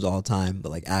 influencers all time,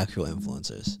 but like actual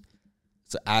influencers.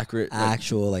 It's accurate.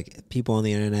 Actual like people on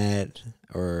the internet,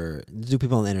 or do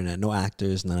people on the internet, no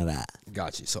actors, none of that.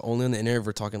 Got you. So only on the internet,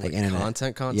 we're talking like internet.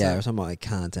 content. Yeah, we're talking about like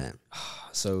content.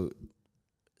 So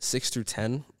 6 through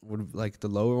 10 would like the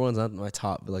lower ones, not my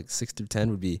top, but like 6 through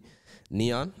 10 would be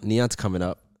Neon. Neon's coming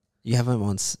up. You have him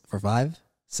on for 5?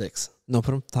 6. No,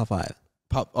 put him top 5.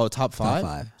 Top 5? Top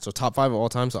 5. So top 5 of all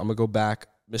time. So I'm gonna go back.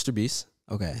 Mr. Beast.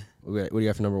 Okay. What do you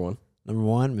got for number 1? Number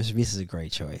 1, Mr. Beast is a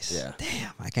great choice. Yeah.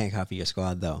 Damn, I can't copy your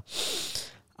squad though.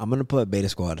 I'm gonna put Beta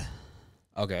Squad.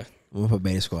 Okay. I'm gonna put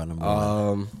Beta Squad number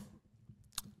 1.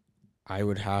 I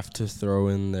would have to throw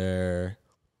in there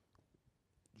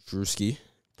Drewski,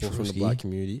 both from the Drewski. black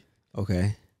community.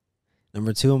 Okay.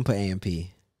 Number 2, I'm gonna put AMP.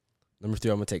 Number 3,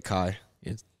 I'm gonna take Kai.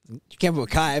 You can't put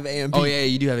Kai of AMP. Oh yeah,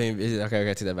 you do have AMP. Okay, I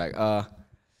gotta take that back.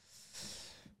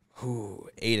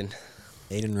 Aiden.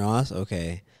 Aiden Ross.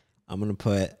 Okay. I'm gonna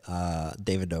put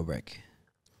David Dobrik.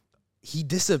 He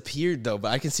disappeared though,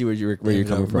 but I can see where you're David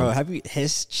coming Dobrik. from. Bro,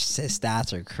 his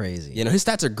stats are crazy. You know, his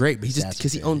stats are great, but he just Stats are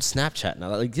because he great. owns Snapchat now.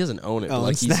 Like he doesn't own it. but Oh,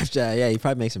 like like Snapchat. Yeah, he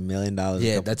probably makes $1 million.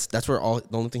 Yeah, that's where the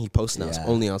only thing he posts now is Yeah.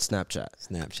 only on Snapchat.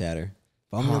 Snapchatter.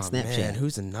 But I'm on Snapchat. Man,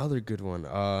 who's another good one?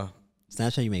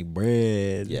 Snapchat, you make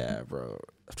bread. Yeah, bro.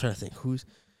 I'm trying to think who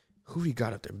we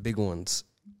got up there. Big ones.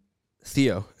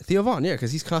 Theo Vaughn. Yeah,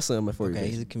 because he's constantly on my For You Okay,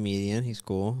 page. he's a comedian. He's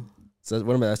cool. So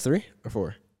what am I? That's 3 or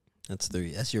 4? That's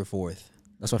 3. That's your 4th.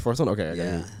 That's my 4th one. Okay, I got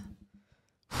Yeah.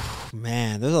 it.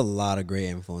 Man, there's a lot of great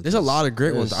influencers. There's a lot of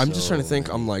great There's ones. I'm just trying to so think.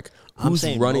 many. I'm like, I'm who's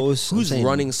saying running? most- I'm Who's saying-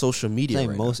 running social media saying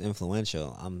right most now?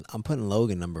 influential. I'm putting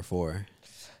Logan number 4.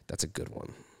 That's a good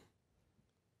one.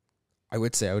 I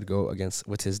would say I would go against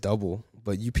with his double,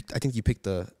 but I think you picked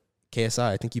the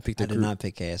KSI. I think you picked the I did group. not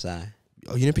pick KSI.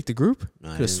 Oh, you didn't pick the group? No,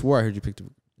 I Could have didn't. swore I heard you picked the.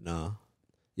 No.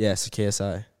 Yes,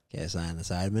 KSI. KSI and the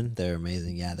Sidemen, they're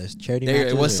amazing. Yeah, there's charity There,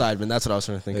 matches. it was are- Sidemen. That's what I was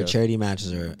trying to think Their of. charity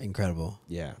matches are incredible.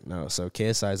 Yeah, no. So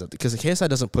KSI is up because KSI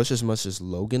doesn't push as much as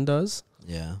Logan does,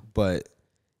 Yeah. but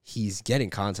he's getting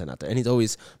content out there, and he's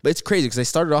always. But it's crazy because they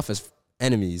started off as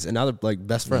enemies, and now they're like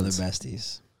best They're friends, the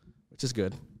besties. which is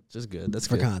good. Just good. That's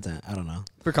For good content. I don't know.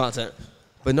 for content.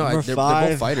 But no, Number they're 5.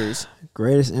 both fighters.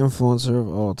 Greatest influencer of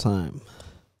all time.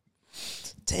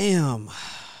 Damn.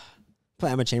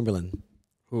 Put Emma Chamberlain.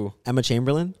 Who? Emma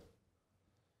Chamberlain?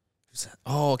 Who's that?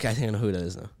 Oh, okay. I think I know who that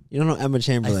is now. You don't know Emma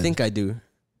Chamberlain? I think I do.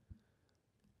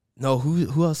 No,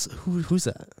 who else? Who's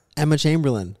that? Emma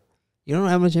Chamberlain. You don't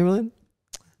know Emma Chamberlain?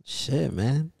 Shit,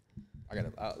 man. I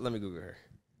gotta let me Google her.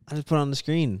 I just put it on the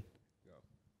screen.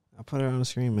 I put her on the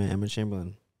screen, man. Emma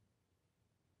Chamberlain.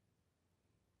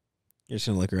 You're just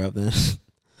gonna look her up then.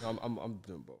 No, I'm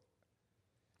doing both.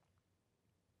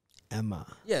 Emma.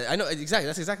 Yeah, I know exactly.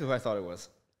 That's exactly who I thought it was.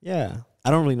 Yeah.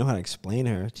 I don't really know how to explain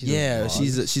her. She's a Yeah,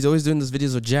 vlog. she's always doing those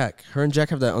videos with Jack. Her and Jack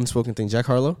have that unspoken thing. Jack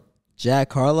Harlow.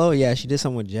 Jack Harlow? Yeah, she did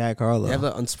something with Jack Harlow. They have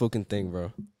that unspoken thing,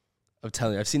 bro. I'm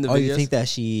telling you, I've seen the videos. Oh, you think that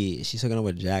she's hooking up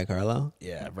with Jack Harlow?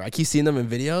 Yeah, bro. I keep seeing them in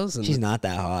videos, and She's not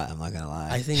that hot. I'm not gonna lie.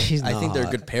 I think she's. I not think they're a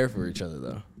hot. good pair for each other,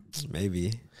 though.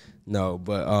 Maybe. No,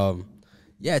 but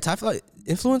yeah, I feel like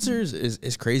influencers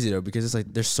is crazy though, because it's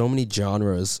like there's so many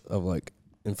genres of like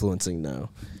influencing now.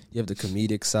 You have the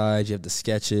comedic side, you have the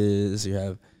sketches, you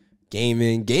have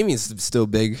gaming. Gaming is still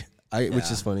big, which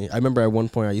is funny. I remember at one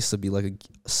point I used to be like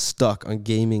stuck on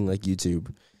gaming like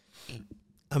YouTube.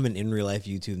 I'm in real life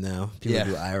YouTube now. People Yeah.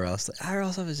 do IRL stuff.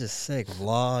 IRL stuff is just sick.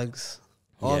 Vlogs.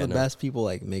 All Yeah, the no. best people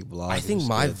like make vlogs. I think and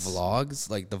my skits. vlogs,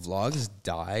 like the vlogs,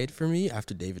 died for me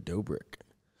after David Dobrik.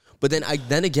 But then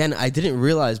again, I didn't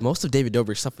realize most of David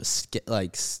Dobrik's stuff was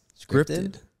scripted.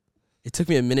 Scripted? It took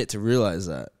me a minute to realize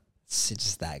that. It's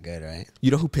just that good, right? You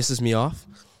know who pisses me off?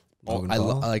 Logan I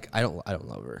Paul? I don't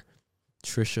love her.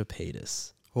 Trisha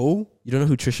Paytas. Who? You don't know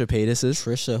who Trisha Paytas is?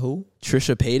 Trisha who?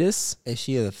 Trisha Paytas? Is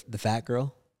she the fat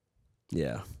girl?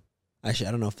 Yeah. Actually,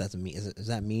 I don't know if that's a mean. Is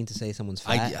that mean to say someone's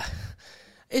fat?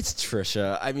 It's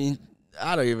Trisha. I mean,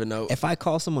 I don't even know. If I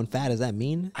call someone fat, is that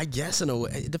mean? I guess in a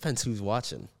way, it depends who's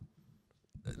watching.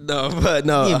 No, but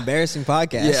no. The embarrassing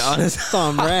podcast. yeah, honestly. It's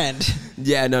on brand.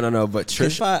 Yeah, no. But 'Cause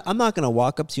Trisha. I'm not gonna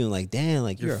walk up to you and like, damn,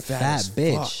 like you're a fat fat as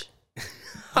bitch.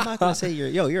 I'm not gonna say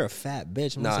you're a fat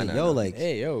bitch. I'm gonna say, yo, like,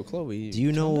 hey, yo, Chloe. do you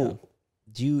calm know? down.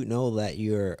 Do you know that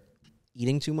you're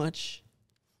eating too much?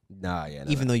 Nah, yeah.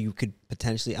 Even though you cough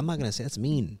potentially, I'm not gonna say that's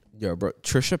mean. Yo, bro,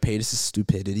 Trisha Paytas'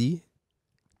 stupidity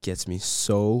gets me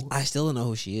so. I still don't know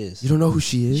who she is. You don't know who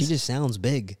she is? She just sounds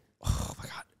big. Oh my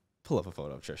god. Pull up a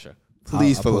photo of Trisha.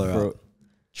 Please I'll pull pull up her a photo. up.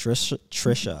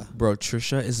 Trisha. Bro,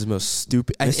 Trisha is the most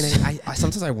stupid. I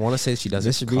sometimes I want to say she does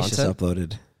it for Mr. Beast just content.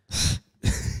 uploaded.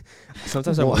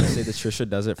 Sometimes I want to say that Trisha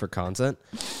does it for content,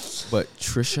 but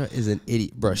Trisha is an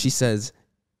idiot, bro. She says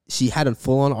she had a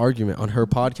full-on argument on her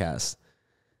podcast,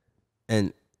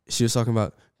 and she was talking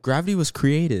about gravity was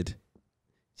created.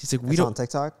 She's like, we don't.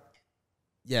 TikTok.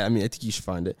 Yeah, I mean, I think you should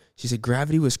find it. She said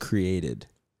gravity was created.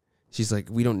 She's like,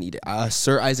 we don't need it.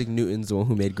 Sir Isaac Newton's the one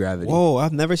who made gravity. Whoa,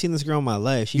 I've never seen this girl in my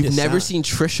life. You've never seen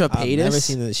Trisha Paytas? I've never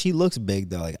seen this. She looks big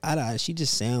though. Like she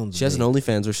just sounds. She has an big.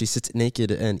 OnlyFans where she sits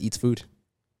naked and eats food.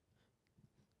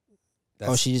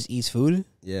 Oh, she just eats food.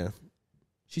 Yeah.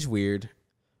 She's weird.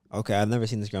 Okay, I've never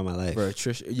seen this girl in my life. Bro,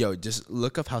 Trisha, yo, just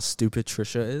look up how stupid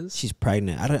Trisha is. She's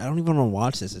pregnant. I don't even want to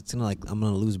watch this. It's gonna I'm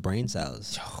gonna lose brain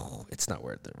cells. Yo, it's not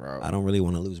worth it, bro. I don't really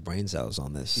want to lose brain cells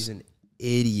on this. She's an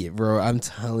idiot, bro. I'm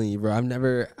telling you, bro.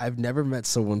 I've never met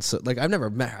someone so I've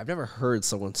never heard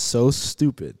someone so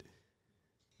stupid.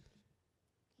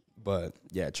 But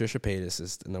yeah, Trisha Paytas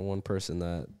is the one person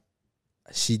that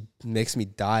she makes me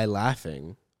die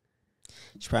laughing.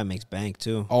 She probably makes bank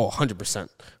too. Oh, 100%.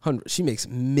 She makes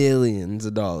millions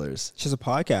of dollars. She has a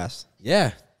podcast.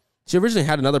 Yeah. She originally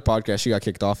had another podcast she got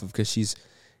kicked off of because she's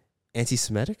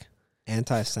anti-Semitic.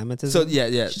 Anti-Semitism. So,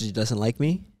 yeah. She doesn't like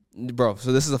me. Bro,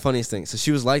 so this is the funniest thing. So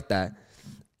she was like that.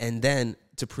 And then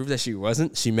to prove that she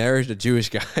wasn't, she married a Jewish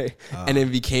guy and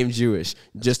then became Jewish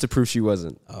just to prove she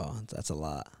wasn't. Oh, that's a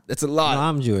lot. That's a lot. No,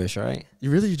 I'm Jewish, right? You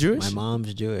really Jewish? My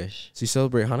mom's Jewish. So you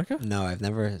celebrate Hanukkah? No, I've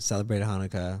never celebrated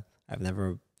Hanukkah. I've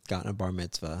never gotten a bar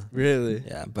mitzvah. Really?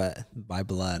 Yeah, but by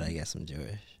blood, I guess I'm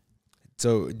Jewish.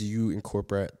 So do you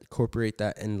incorporate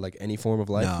that in like any form of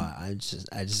life? No, I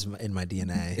just in my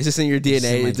DNA. It's just in your It's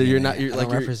in my DNA. You're DNA. not. You're I like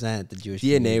don't you're represent the Jewish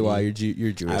DNA. community. Why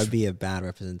you're Jewish? I would be a bad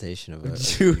representation of a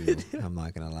Jew. Jew. I'm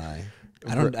not gonna lie.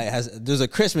 I don't. There's a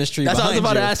Christmas tree. That's what I was behind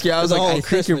about to you. ask you. I was There's a like, whole I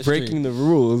think you're Christmas tree. breaking the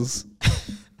rules.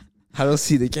 I don't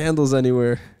see the candles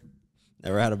anywhere.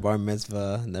 Never had a bar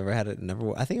mitzvah. Never had it.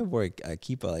 Never. I think I wore a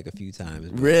kippah like a few times.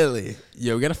 but- Really?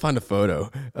 Yo, we gotta find a photo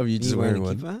of you just You wearing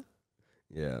wearing a one. kippah?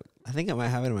 Yeah. I think I might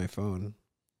have it on my phone.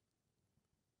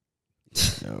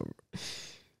 No.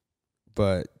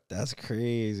 But That's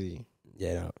crazy.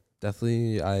 yeah, no,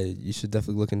 definitely. You should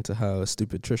definitely look into how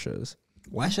stupid Trisha is.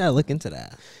 Why should I look into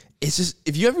that? It's just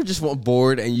if you ever just want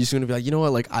bored and you're just gonna be like, you know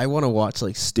what, like I want to watch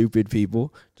like stupid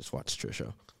people, just watch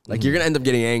Trisha. Like you're gonna end up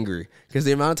getting angry because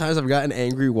the amount of times I've gotten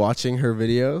angry watching her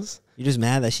videos, You're just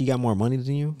mad that she got more money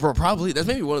than you? bro. Probably that's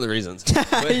maybe one of the reasons. You're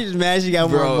just mad she got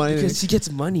more Bro, money than because she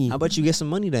gets money. How about you get some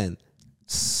money then?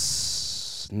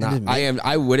 Nah, just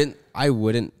I wouldn't.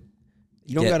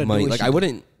 You don't get gotta money. do what Like she I did.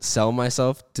 wouldn't sell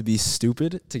myself to be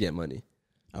stupid to get money.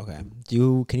 Okay.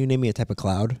 Can you name me a type of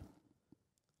cloud?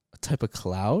 A type of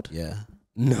cloud? Yeah.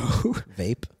 No,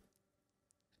 Vape?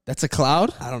 that's a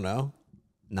cloud. I don't know.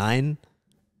 9?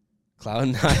 Cloud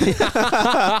 9.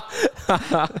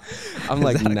 I'm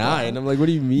like that a 9. cloud? I'm like, what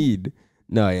do you mean?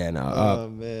 No, yeah, no.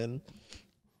 Man.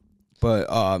 But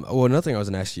well, another thing I was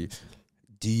gonna ask you: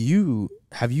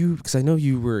 have you? Because I know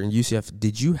you were in UCF.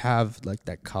 Did you have like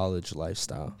that college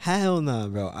lifestyle? Hell no,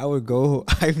 bro. I would go.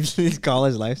 I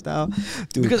college lifestyle,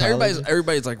 dude. Because college,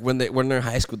 everybody's like when they're in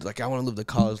high school, they're like I want to live the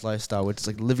college lifestyle, which is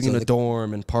like living So in a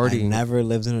dorm and partying. I never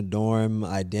lived in a dorm.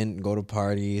 I didn't go to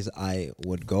parties. I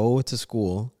would go to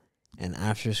school, and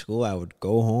after school, I would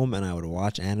go home and I would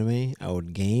watch anime. I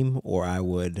would game, or I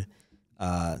would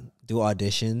do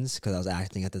auditions because I was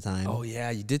acting at the time. Oh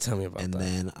yeah, you did tell me about and that.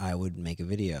 then I would make a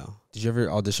video. Did you ever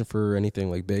audition for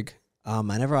anything like big? I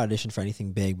never auditioned for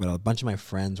anything big, but a bunch of my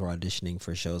friends were auditioning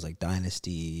for shows like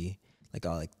Dynasty, like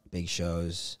all like big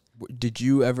shows. Did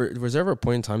you ever? Was there ever a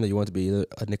point in time that you wanted to be either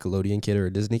a Nickelodeon kid or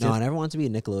a Disney kid? No, I never wanted to be a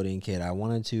Nickelodeon kid. I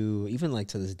wanted to, even like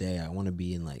to this day, I want to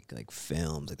be in like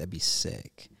films. Like that'd be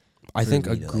sick. I think a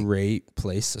me to, like- great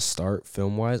place to start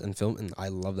film wise and I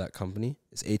love that company.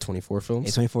 Is A24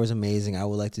 Films. A24 is amazing. I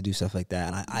would like to do stuff like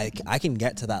that, and I can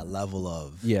get to that level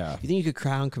of. Yeah. You think you could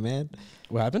cry on command?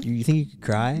 What happened? You think you could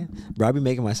cry? Bro, I be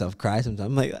making myself cry sometimes.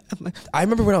 I'm like I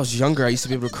remember when I was younger, I used to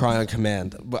be able to cry on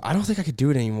command, but I don't think I could do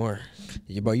it anymore.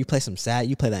 yeah, bro, you play some sad.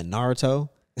 You play that Naruto.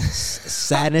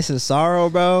 Sadness and sorrow,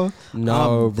 bro.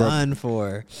 No, I'm bro. done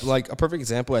for. Like a perfect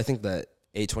example, I think that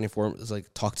A24 is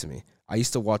like Talk to Me. I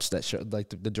used to watch that show. Like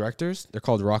the directors, they're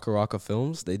called Raka Raka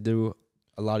Films. They do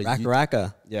a lot of Raka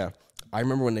Raka. Yeah, I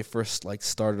remember when they first like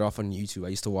started off on YouTube. I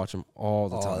used to watch them all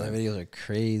the Oh, time. their videos are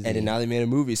crazy. And then now they made a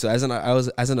movie. So as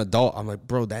an adult, I'm like,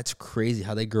 bro, that's crazy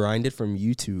how they grinded from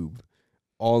YouTube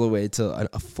all the way to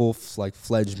a full like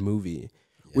fledged movie,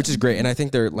 which is great. And I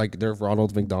think they're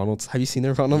Ronald McDonald's. Have you seen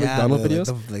their Ronald McDonald videos?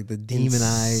 Like the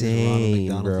demonized Ronald Insane,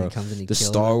 McDonald bro. that comes and he The kills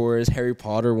Star him. Wars, Harry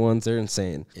Potter ones, they're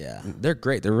insane. Yeah. They're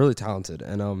great. They're really talented,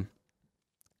 and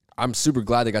I'm super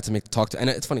glad they got to make the talk to. And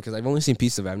it's funny because I've only seen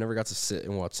pieces of it. I've never got to sit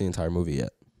and watch the entire movie yet.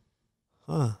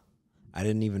 Huh. I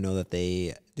didn't even know that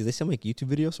do they still make YouTube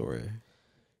videos or?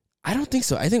 I don't think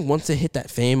so. I think once they hit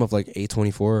that fame of like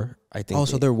A24, I think. Oh,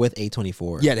 so they're with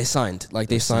A24. yeah, they signed. Like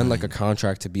they They're signed like a signed.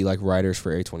 contract to be like writers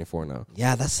for A24 now.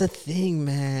 Yeah, that's the thing,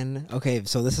 man. Okay,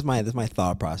 so this is my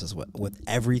thought process with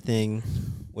everything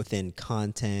within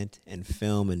content and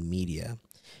film and media,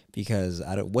 because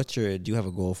do you have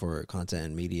a goal for content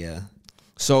and media?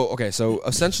 So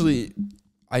essentially,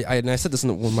 I said this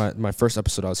in my first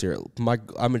episode I was here.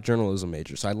 I'm a journalism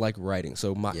major, so I like writing.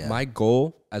 So my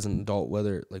goal as an adult,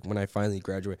 whether like when I finally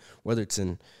graduate, whether it's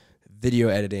in video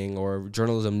editing or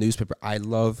journalism, newspaper, I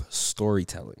love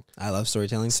storytelling. I love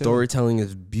storytelling too. Storytelling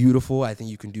is beautiful. I think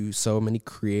you can do so many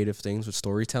creative things with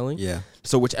storytelling. Yeah.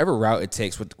 So whichever route it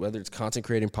takes, whether it's content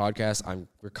creating podcasts,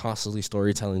 we're constantly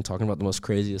storytelling, talking about the most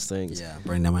craziest things. Yeah.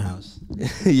 Burning down my house.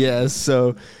 Yeah.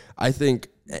 So I think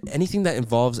anything that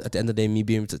involves at the end of the day me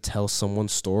being able to tell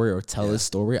someone's story or tell his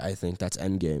story, I think that's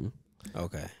end game.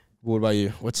 Okay. What about you?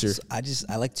 What's your? So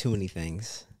I like too many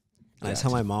things. And I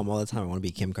tell my mom all the time I want to be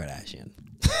Kim Kardashian.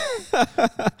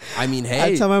 I mean, hey,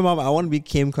 I tell my mom I want to be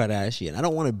Kim Kardashian. I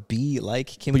don't want to be like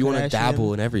Kim but you Kardashian. want to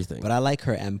dabble in everything. But I like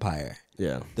her empire.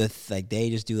 Yeah. They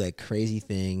just do like crazy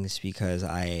things because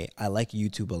I like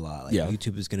YouTube a lot. Like Yeah.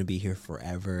 YouTube is gonna be here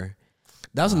forever.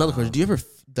 That was another question.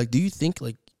 Do you think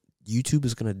like YouTube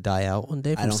is gonna die out one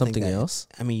day I from don't something think that, else?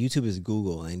 I mean, YouTube is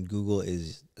Google, and Google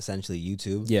is essentially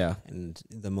YouTube. Yeah. And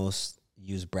the most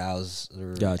used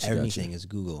browser, Gotcha, everything is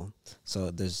Google.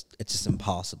 So it's just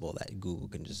impossible that Google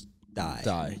can just die.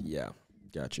 Die. Yeah.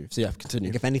 Got you. So yeah, continue.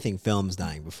 Like if anything, film's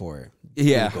dying before.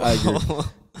 Yeah, Google. I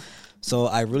agree. So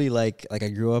I really like I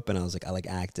grew up and I was like, I like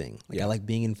acting. Like Yeah. I like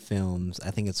being in films.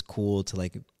 I think it's cool to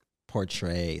like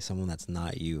portray someone that's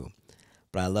not you.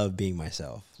 But I love being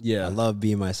myself. Yeah. I love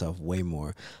being myself way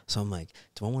more. So I'm like,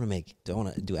 do I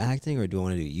want to do acting or do I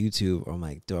want to do YouTube? Or I'm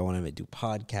like, do I want to do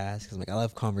podcasts? Because I'm like, I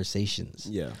love conversations.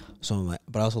 Yeah. So I'm like,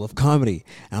 but I also love comedy.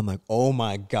 And I'm like, oh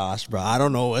my gosh, bro, I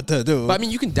don't know what to do. But I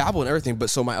mean, you can dabble in everything. But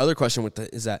so my other question with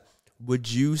that is that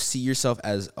would you see yourself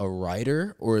as a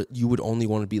writer or you would only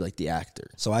want to be like the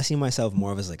actor? So I see myself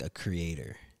more of as like a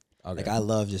creator. Okay. Like I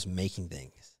love just making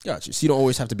things. Got you. So you don't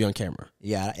always have to be on camera.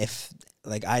 Yeah, if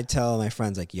like I tell my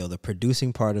friends like, yo, the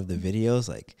producing part of the videos,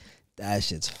 like that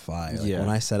shit's fire. Like Yeah. when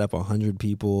I set up 100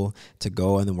 people to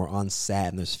go and then we're on set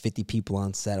and there's 50 people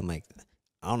on set, I'm like,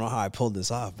 I don't know how I pulled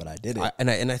this off, but I did it.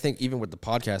 I think even with the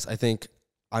podcast, I think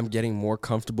I'm getting more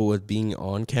comfortable with being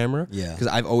on camera. Yeah. Because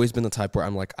I've always been the type where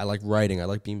I'm like, I like writing, I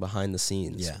like being behind the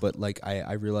scenes. Yeah. But like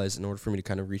I realized in order for me to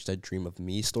kind of reach that dream of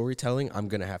me storytelling, I'm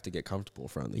gonna have to get comfortable in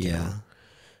front of the Yeah. camera.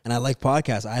 And I like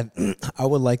podcasts. I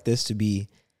would like this to be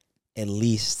at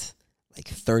least like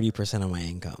 30% of my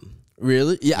income.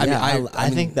 Really? Yeah. I I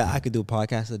mean, think that I could do a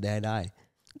podcast the day I die.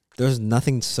 there's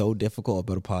nothing so difficult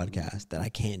about a podcast that I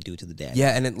can't do to the dad.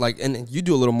 Yeah, and you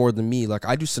do a little more than me. Like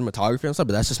I do cinematography and stuff,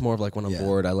 but that's just more of like when I'm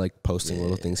bored. I like posting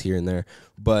little things here and there.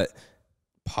 But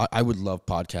I would love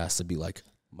podcasts to be like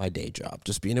my day job,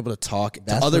 just being able to talk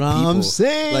That's to other what people. I'm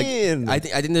saying. Like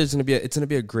I think there's it's gonna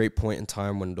be a great point in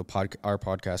time when our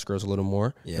podcast grows a little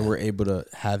more, and we're able to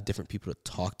have different people to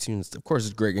talk to. And of course,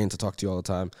 it's great getting to talk to you all the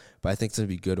time, but I think it's gonna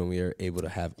be good when we are able to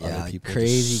have other people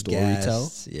crazy story tell.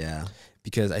 guests. Yeah,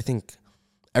 Because I think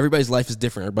everybody's life is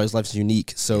different. Everybody's life is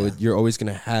unique. So you're always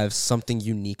going to have something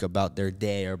unique about their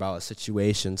day or about a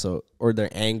situation. Or their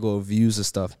angle of views and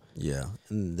stuff. yeah.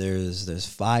 And there's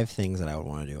 5 things that I would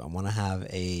want to do. I want to have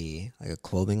a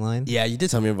clothing line. Yeah, you did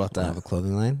tell me about I have a that.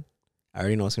 clothing line. I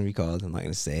already know what it's gonna be called. I'm not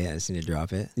gonna say it. I just need to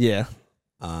drop it. Yeah.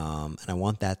 And I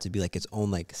want that to be like its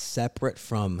own, like separate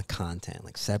from content,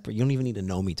 like separate. You don't even need to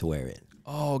know me to wear it.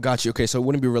 Oh, got you. Okay, so it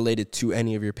wouldn't be related to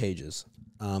any of your pages.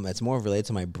 It's more related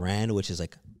to my brand, which is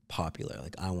like popular.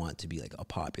 Like I want to be like a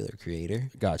popular creator.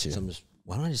 Got you. So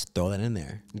why don't I just throw that in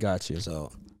there? Got you.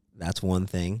 So that's one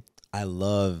thing. I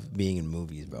love being in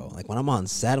movies, bro. Like when I'm on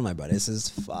set, I'm like, bro, this is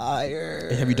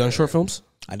fire. Have you done short films?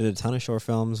 I did a ton of short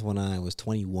films when I was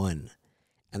 21.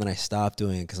 And then I stopped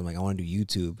doing it because I'm like, I want to do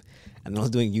YouTube. And then I was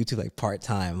doing YouTube like part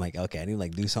time. I'm like, okay, I need to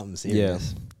like do something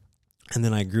serious. And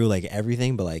then I grew like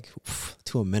everything, but like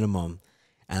to a minimum.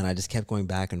 And I just kept going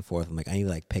back and forth. I'm like, I need to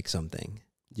like pick something.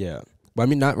 Yeah. But I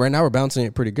mean, not right now. We're bouncing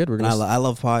it pretty good. We're And gonna. I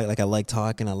love like I like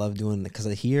talking. I love doing because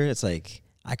here it's like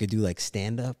I could do like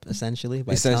stand up essentially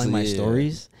by telling my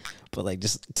stories, but like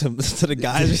just to the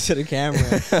guys just to the camera.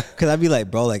 Because I'd be like,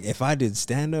 bro, like if I did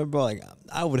stand up, bro, like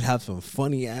I would have some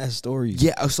funny ass stories.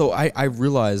 Yeah. So I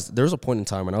realized there was a point in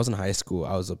time when I was in high school.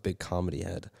 I was a big comedy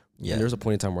head. Yeah. And there was a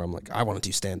point in time where I'm like, I want to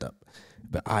do stand up,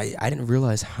 but I didn't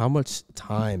realize how much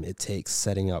time it takes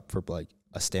setting up for like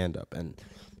a stand up and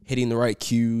hitting the right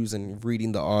cues and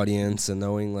reading the audience and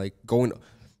knowing like going.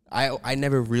 I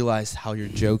never realized how your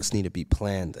jokes need to be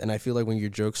planned. And I feel like when your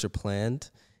jokes are planned,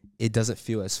 it doesn't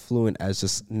feel as fluent as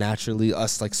just naturally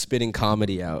us like spitting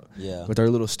comedy out with our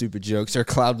little stupid jokes or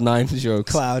Cloud9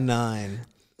 jokes. Cloud9.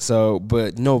 So,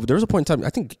 but there was a point in time,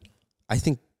 I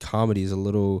think comedy is a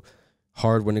little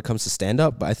hard when it comes to stand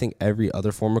up, but I think every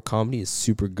other form of comedy is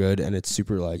super good and it's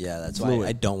super like That's fluent. why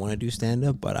I don't want to do stand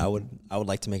up, but I would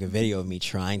like to make a video of me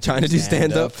trying to do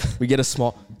stand up. We get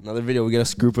another video, we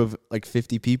get a group of like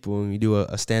 50 people and we do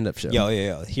a stand up show.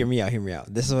 Yo, hear me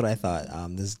out. This is what I thought.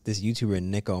 This YouTuber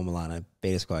Nico Milana,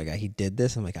 Beta Squad guy, he did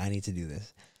this. I'm like, I need to do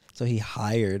this. So he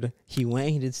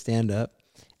did stand up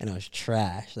and it was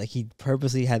trash. Like he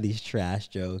purposely had these trash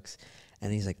jokes.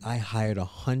 And he's like, I hired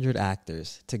 100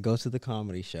 actors to go to the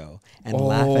comedy show and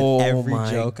laugh at every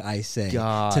joke I say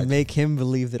to make him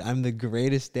believe that I'm the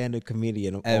greatest stand-up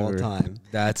comedian of all time.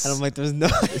 And I'm like, there's no,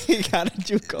 you gotta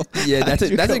juke up. Yeah, that's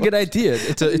a good idea.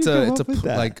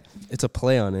 It's a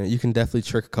play on it. You can definitely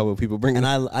trick a couple of people. And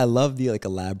I love the like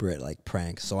elaborate like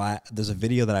pranks. So there's a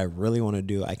video that I really want to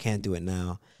do. I can't do it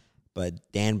now, but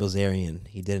Dan Bilzerian,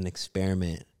 he did an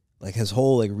experiment. Like his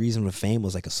whole like reason for fame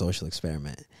was like a social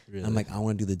experiment. Really? I'm like, I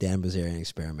want to do the Dan Bilzerian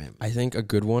experiment. I think a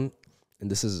good one, and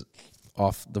this is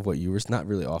off of what you were, not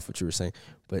really off what you were saying,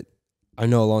 but I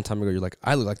know a long time ago you're like,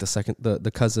 I look like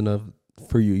the cousin of,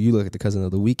 for you, you look like the cousin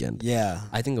of The Weeknd. Yeah.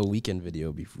 I think a Weeknd video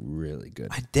would be really good.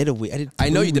 I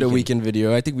know you did a Weeknd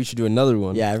video. I think we should do another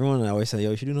one. Yeah, everyone always say,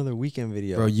 yo, we should do another Weeknd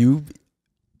video. Bro,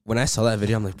 when I saw that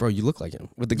video, I'm like, bro, you look like him.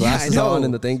 With the glasses on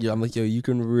and the thing, I'm like, yo, you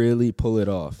can really pull it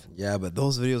off. Yeah, but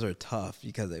those videos are tough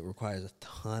because it requires a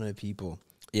ton of people.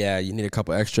 Yeah, you need a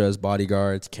couple extras,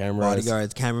 bodyguards,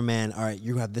 cameraman. All right,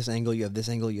 you have this angle, you have this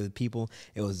angle, you have the people.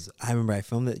 I remember I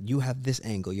filmed it. You have this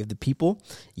angle, you have the people,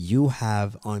 you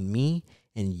have on me,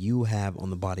 and you have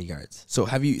on the bodyguards. So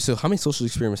how many social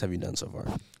experiments have you done so far?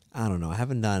 I don't know. I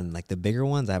haven't done like the bigger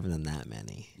ones. I haven't done that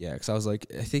many. Yeah, because I was like,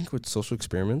 I think with social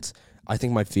experiments, I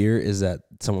think my fear is that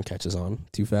someone catches on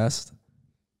too fast.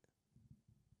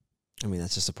 I mean,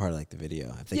 that's just a part of like the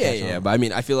video. If they catch on, but I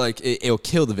mean, I feel like it'll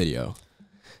kill the video.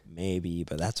 Maybe,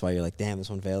 but that's why you're like, damn, this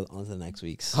one failed. On to the next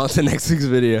week's. On to next week's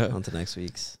video. On to next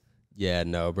week's. Yeah,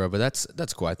 no, bro, but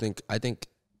that's cool. I think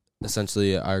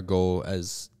essentially our goal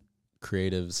as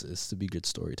creatives is to be good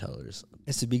storytellers.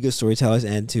 It's to be good storytellers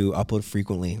and to upload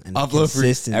frequently and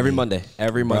consistently.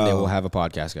 Every Monday we'll have a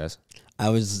podcast, guys. I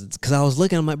was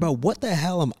looking, I'm like, bro, what the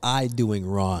hell am I doing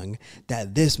wrong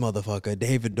that this motherfucker,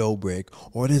 David Dobrik,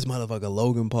 or this motherfucker,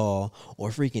 Logan Paul, or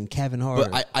freaking Kevin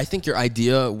Hart. But I think your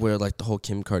idea where like the whole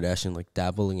Kim Kardashian like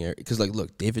dabbling area, because like,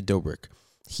 look, David Dobrik,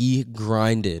 he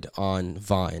grinded on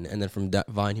Vine, and then from that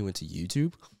Vine he went to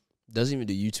YouTube. Doesn't even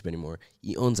do YouTube anymore.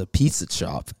 He owns a pizza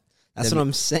shop. That's That what me-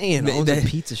 I'm saying. He owns a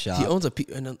pizza shop. He owns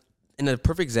and a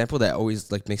perfect example that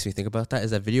always like makes me think about that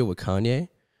is that video with Kanye,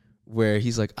 where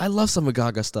he's like, "I love some of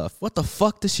Gaga stuff. What the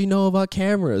fuck does she know about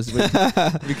cameras?"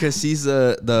 Because she's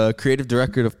the creative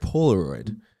director of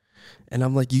Polaroid, and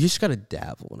I'm like, you just gotta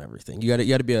dabble in everything. You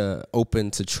gotta be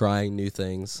open to trying new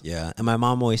things. Yeah, and my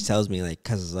mom always tells me like,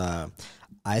 cause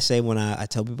I say when I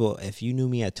tell people if you knew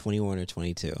me at 21 or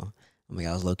 22, I'm like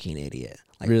I was low key an idiot.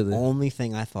 Like Really? the only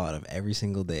thing I thought of every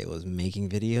single day was making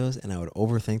videos, and I would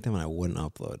overthink them and I wouldn't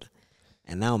upload.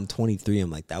 And now I'm 23. I'm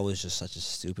like that was just such a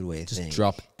stupid way to Just think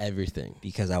drop everything.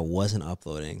 because I wasn't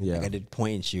uploading. Yeah. Like I did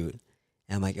point and shoot,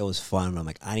 and I'm like it was fun. But I'm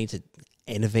like I need to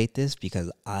innovate this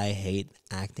because I hate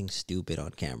acting stupid on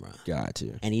camera. Got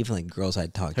you. And even like girls I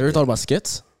talk Have you ever to. thought about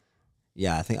skits?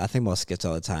 Yeah, I think about skits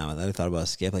all the time. I never thought about a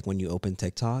skit like when you open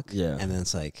TikTok. Yeah. And then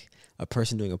it's like a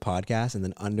person doing a podcast, and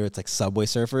then under it's like Subway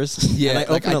Surfers. Yeah, And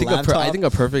I like, open a laptop. I think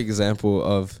a perfect example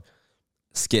of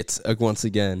skits once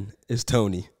again is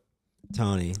Tony.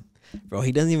 Tony, bro,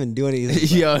 he doesn't even do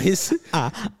anything. Yo, he's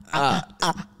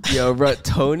yo, bro.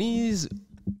 Tony's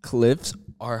clips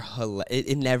are hilarious.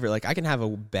 It never like I can have a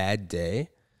bad day.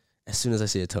 As soon as I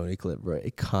see a Tony clip, bro,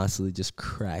 it constantly just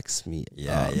cracks me.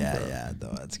 Yeah, up, yeah, bro. yeah.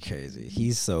 Though that's crazy.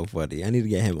 He's so funny. I need to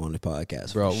get him on the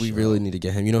podcast, Bro, for we sure. really need to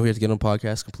get him. You know who we have to get on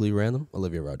podcast? Completely random.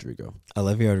 Olivia Rodrigo.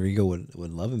 Olivia Rodrigo would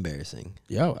love embarrassing.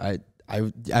 Yo, I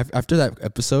after that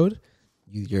episode.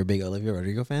 You're a big Olivia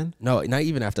Rodrigo fan? No, not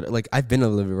even after that. Like I've been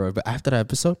Olivia Rodrigo, but after that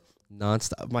episode,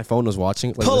 nonstop. My phone was watching.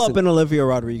 Like, Pull listen- up an Olivia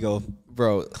Rodrigo.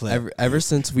 bro. clip. Ever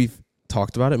since we've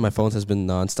talked about it, my phone has been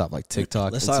nonstop. Like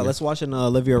TikTok. Instagram. Let's watch an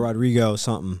Olivia Rodrigo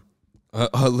something.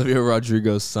 Olivia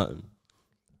Rodrigo's son.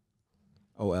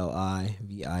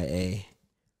 Olivia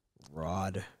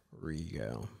Rodrigo.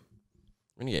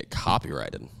 We're gonna get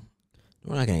copyrighted.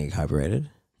 We're not gonna get copyrighted.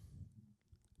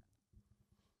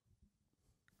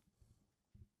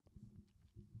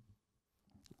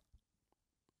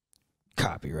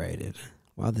 Copyrighted.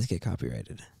 Why would this get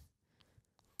copyrighted?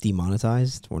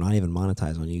 Demonetized? We're not even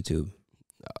monetized on YouTube.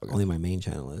 Okay. Only my main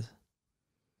channel is.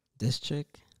 This chick.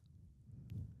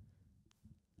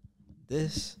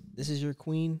 This is your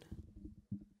queen.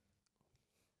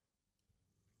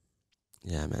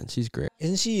 Yeah, man, she's great.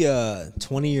 Isn't she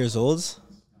 20 years old?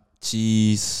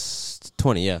 She's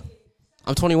 20. Yeah,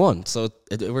 I'm 21, so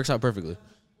it works out perfectly.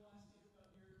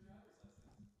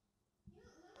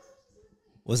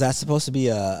 Was that supposed to be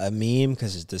a meme?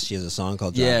 Because she has a song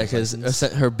called Yeah, Driver's because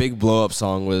License? her big blow up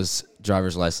song was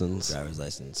 "Driver's License." Driver's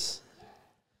License.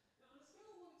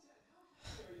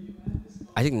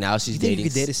 I think now she's You think dating. you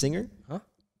could date a singer? Huh?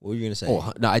 What were you gonna say?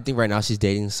 Oh no, I think right now she's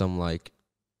dating some like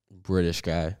British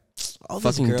guy. All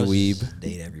these fucking girls dweeb.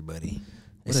 date everybody.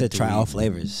 They What a said try all dweeb.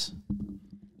 flavors.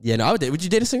 Yeah, no, I would date. Would you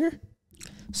date a singer?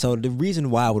 So the reason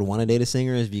why I would want to date a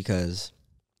singer is because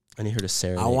I need her to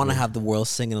serenade. I want to me. have the world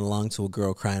singing along to a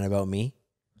girl crying about me.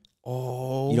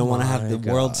 Oh, You don't want to have my the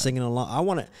world God. singing along. I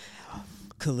want to.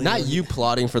 Not you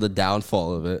plotting for the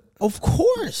downfall of it. Of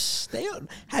course.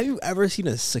 Have you ever seen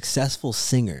a successful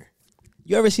singer?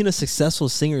 You ever seen a successful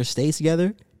singer stay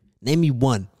together? Name me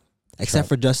one. Except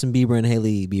for Justin Bieber and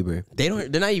Hailey Bieber.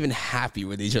 They're not even happy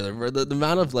with each other. Bro. The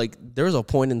amount of like, there was a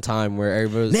point in time where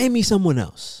everybody was, Name me someone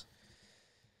else.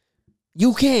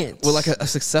 You can't. well, like a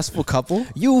successful couple.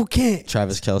 You can't.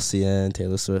 Travis Kelce and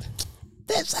Taylor Swift.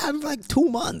 That's happened for like 2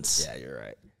 months. Yeah, you're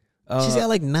right. She's got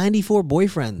like 94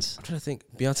 boyfriends. I'm trying to think.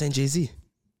 Beyonce and Jay-Z.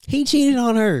 He cheated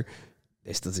on her.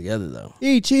 They still together though.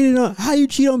 He cheated on. How you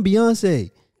cheat on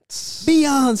Beyonce?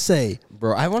 Beyonce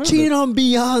Bro, I want cheated on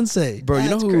Beyonce. Bro, you know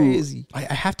That's who? crazy. I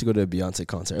have to go to a Beyonce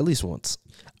concert at least once.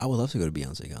 I would love to go to a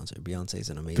Beyonce concert. Beyonce's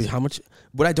an amazing. But how much?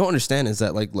 What I don't understand is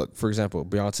that, like, look, for example,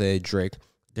 Beyonce, Drake,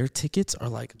 their tickets are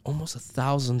like almost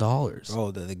 $1,000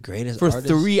 Bro, the greatest for artist.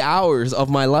 3 hours of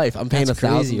my life. I'm paying That's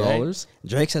crazy, $1,000, right?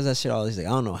 Drake says that shit all. He's like,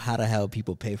 I don't know how the hell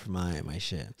people pay for my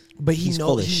shit. but He's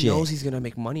full of shit. knows he's gonna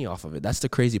make money off of it. That's the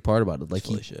crazy part about it. Like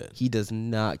full of shit. he does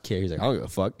not care. He's like, I don't give a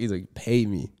fuck. He's like, pay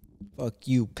me. Fuck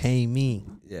you, pay me.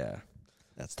 Yeah.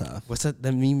 That's tough. What's that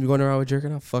meme going around with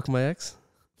jerking off? Fuck my ex.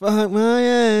 Fuck my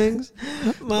ex.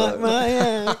 my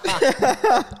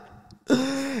ex.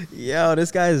 Yo,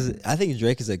 this guy's. I think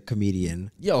Drake is a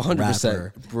comedian. Yo, 100%,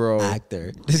 rapper, bro.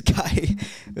 actor. This guy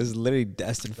was literally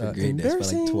destined for greatness by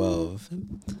like embarrassing. 12.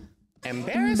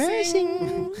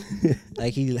 Embarrassing.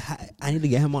 Like I need to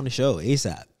get him on the show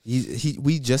ASAP.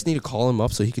 We just need to call him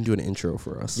up so he can do an intro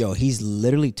for us. Yo, he's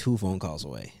literally 2 phone calls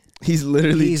away. he's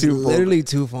literally He's literally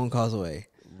 2 phone calls away.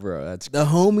 bro. That's The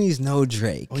homies know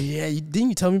Drake. oh yeah. Didn't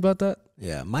you tell me about that?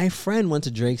 Yeah, my friend went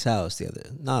to Drake's house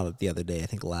not the other day, I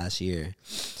think last year,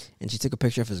 and she took a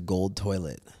picture of his gold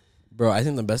toilet. Bro, I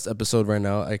think the best episode right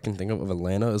now I can think of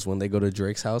Atlanta is when they go to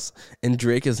Drake's house and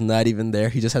Drake is not even there.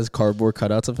 He just has cardboard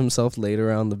cutouts of himself laid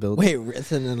around the building. Wait,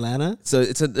 it's in Atlanta? So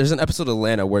there's an episode of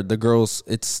Atlanta where the girls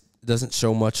it doesn't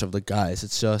show much of the guys.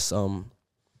 It's just Childish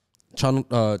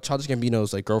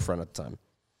Gambino's like girlfriend at the time,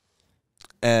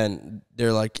 and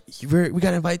they're like, we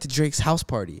got invited to Drake's house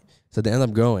party, so they end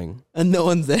up going, And no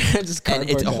one's there. Just and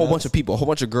it's cardboard a whole bunch cutouts. of people, a whole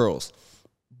bunch of girls,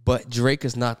 but Drake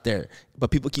is not there. But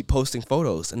people keep posting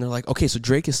photos, and they're like, okay, so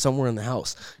Drake is somewhere in the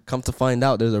house. Come to find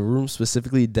out, there's a room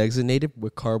specifically designated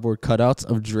with cardboard cutouts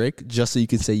of Drake, just so you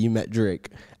can say you met Drake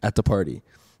at the party,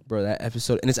 bro. That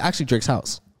episode, and it's actually Drake's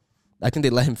house. I think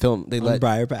they let him film. They let.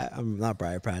 I'm not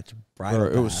Briar Patch. Bro,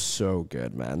 it was so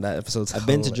good, man. That episode's. I've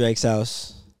been to Drake's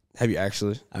house. Have you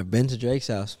actually? I've been to Drake's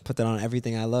house. Put that on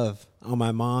everything I love. On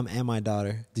my mom and my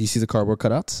daughter. Do you see the cardboard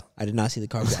cutouts? I did not see the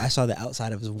cardboard. I saw the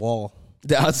outside of his wall.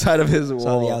 The outside of his Saw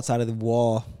wall. the outside of the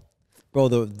wall. Bro,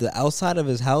 the outside of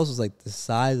his house was like the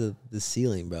size of the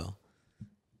ceiling, bro.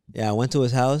 Yeah, I went to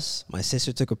his house. My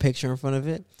sister took a picture in front of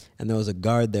it, and there was a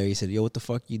guard there. He said, yo, what the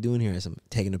fuck you doing here? I said, I'm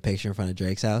taking a picture in front of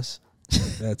Drake's house.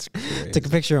 That's crazy. Took a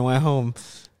picture and went home.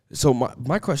 So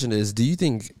my question is, do you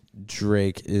think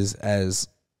Drake is as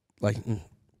like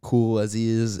cool as he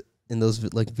is in those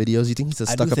like videos? You think he's a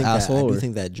stuck up asshole? I do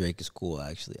think that Drake is cool,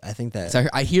 actually. I think that. So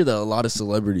I hear that a lot of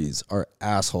celebrities are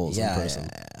assholes in person.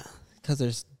 Because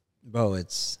there's, bro,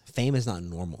 fame is not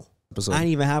normal. Episode. I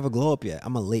didn't even have a glow up yet.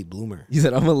 I'm a late bloomer. He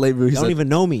said, I'm a labor. You don't even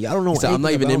know me. I don't know. He said, I'm not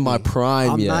anything even in about my me.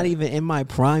 prime yet. I'm not even in my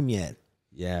prime yet.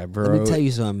 Yeah, bro. Let me tell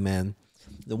you something, man.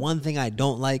 The one thing I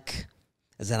don't like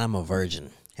is that I'm a virgin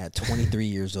at 23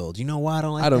 years old. You know why I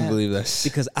don't like that? I don't believe that.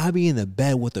 Because I be in the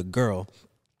bed with a girl,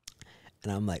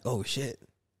 and I'm like, oh, shit.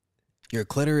 Your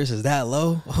clitoris is that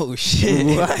low? Oh, shit.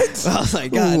 What? I was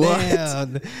like, God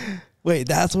damn. Wait,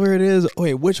 that's where it is?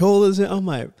 Wait, which hole is it? I'm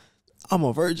like, I'm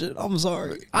a virgin. I'm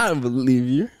sorry. I don't believe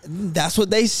you. That's what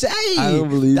they say. I don't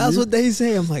believe That's you. what they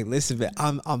say. I'm like, listen, man,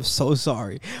 I'm so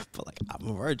sorry, but like, I'm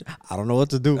a virgin. I don't know what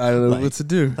to do. I don't know Like- what to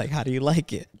do. Like, how do you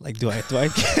like it? Like, do I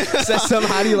Say something.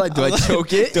 How do you like? Do I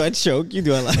choke it? Do I choke you?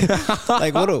 Do I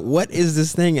like what is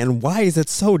this thing and why is it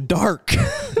so dark?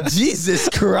 Jesus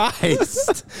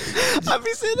Christ. I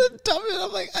be sitting there dumb and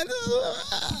I'm like,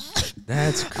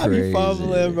 That's I be crazy.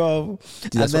 fumbling, bro.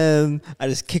 And that's then I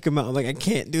just kick him out. I'm like, I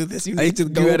can't do this. You need to You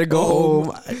go. gotta go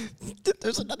home.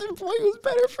 There's another boy who's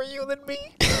better for you than me.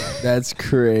 That's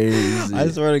crazy. I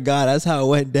swear to God, that's how it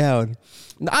went down.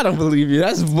 I don't believe you.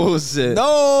 That's bullshit.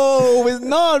 No, it's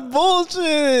not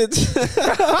bullshit.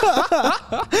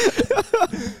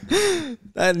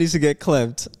 That needs to get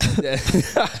clipped.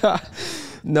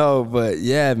 No, but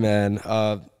yeah, man.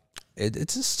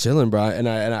 It's just chilling, bro. And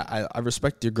I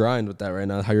respect your grind with that right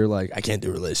now. How you're like, I can't do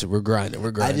a relationship. We're grinding. We're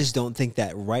I grinding. just don't think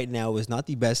that right now is not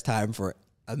the best time for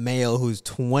a male who's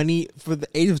 20, for the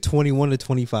age of 21 to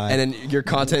 25. and then your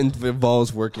content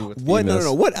involves working with What? females.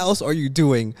 No. What else are you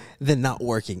doing than not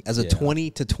working as a Yeah.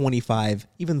 20 to 25,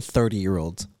 even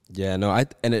 30-year-old? Yeah, no.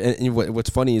 And what's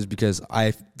funny is because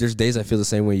there's days I feel the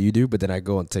same way you do, but then I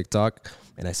go on TikTok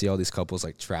and I see all these couples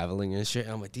like traveling and shit.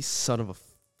 And I'm like, these son of a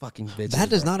fucking bitches. That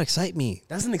does bro. not excite me.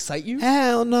 Doesn't excite you?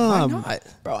 Hell no, Why not?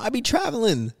 bro. I be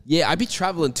traveling. Yeah, I be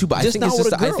traveling too, but I Just think not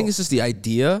with a I girl. think it's just the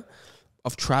idea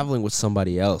of traveling with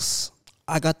somebody else.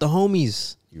 I got the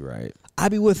homies. You're right. I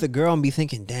be with a girl and be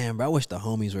thinking, damn, bro, I wish the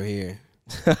homies were here.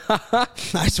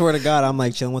 I swear to God, I'm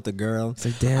like chilling with the girl. It's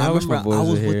like, damn, I wish my remember boys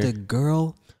I was were with here. the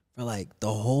girl for like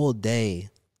the whole day.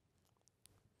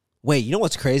 Wait, you know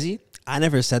what's crazy? I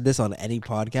never said this on any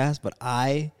podcast, but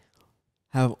I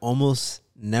have almost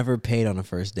never paid on a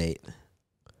first date.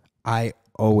 I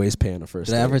always pay on a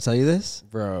first Did I date. ever tell you this?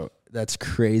 Bro, that's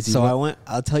crazy. So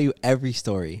I'll tell you every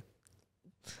story.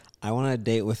 I went on a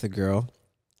date with a girl.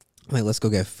 I'm like, let's go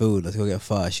get food. Let's go get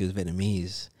pho. She was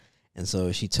Vietnamese. And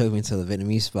so she took me to the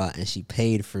Vietnamese spot and she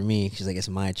paid for me. She's like, it's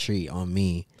my treat on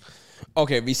me.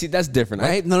 Okay, but you see, that's different.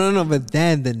 Right? No. But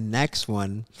then the next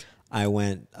one, I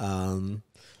went,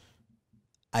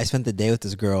 I spent the day with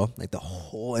this girl, like the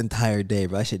whole entire day,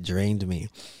 bro. That shit drained me.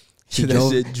 She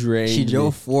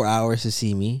drove 4 hours to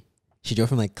see me. She drove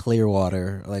from like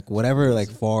Clearwater, like whatever, like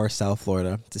far South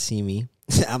Florida to see me.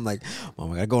 I'm like, oh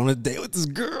my God, go on a date with this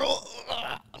girl.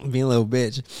 I'm being a little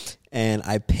bitch. And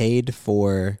I paid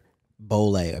for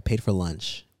Bole. I paid for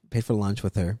lunch. Paid for lunch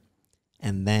with her.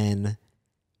 And then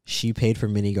she paid for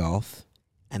mini golf.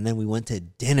 And then we went to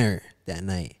dinner that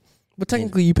night. But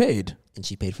technically, you paid. And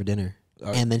she paid for dinner.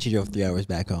 Okay. And then she drove 3 hours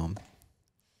back home.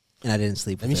 And I didn't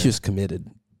sleep with I mean, her. she was committed.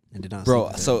 And did not Bro, sleep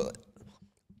with her. so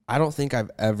I don't think I've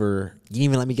ever. You didn't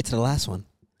even let me get to the last one.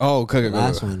 Oh, okay. The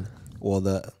last one.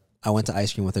 Well, I went to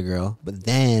ice cream with a girl, but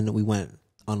then we went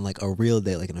on like a real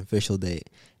date, like an official date,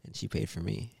 and she paid for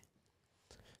me.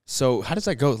 So how does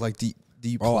that go? Like, do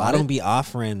you? Bro, plot I it? don't be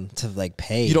offering to like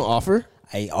pay. You don't offer?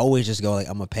 I always just go like,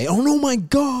 I'm gonna pay. Oh no, my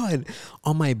God!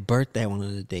 On my birthday, I went on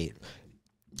a date.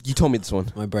 You told me this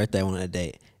one. My birthday, I went on a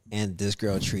date, and this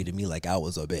girl treated me like I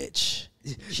was a bitch.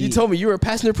 You told me you were a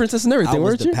passenger princess and I everything, was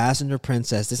weren't the you? passenger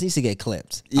princess. This needs to get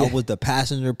clipped. Yeah. I was the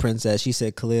passenger princess. She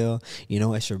said, Khalil, you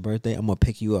know, it's your birthday. I'm gonna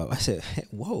pick you up. I said, hey,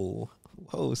 whoa,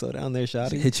 slow down there,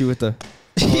 shawty. Hit you with the.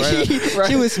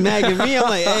 She was smacking me. I'm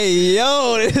like, hey,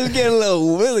 yo, this is getting a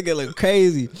little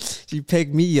crazy. She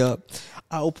picked me up.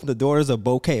 I opened the door. There's a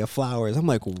bouquet of flowers. I'm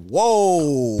like,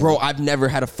 whoa. Bro, I've never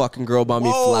had a fucking girl buy me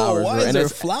Whoa, flowers. why Bro. is And there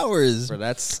it's- flowers? Bro,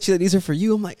 that's. She said, these are for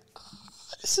you. I'm like,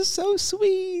 this is so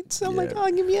sweet. So I'm like, Yeah.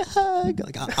 oh, give me a hug.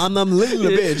 Like, I'm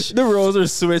literally the bitch. The roles are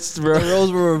switched, bro. The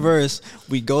roles were reversed.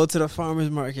 We go to the farmer's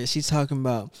market. She's talking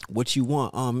about what you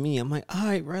want on me. I'm like, all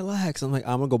right, relax. I'm like,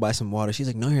 I'm gonna go buy some water. She's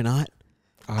like, no, you're not.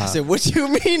 I said, what you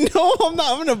mean? No, I'm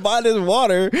not. I'm gonna buy this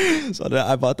water. So then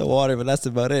I bought the water, but that's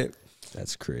about it.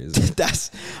 That's crazy.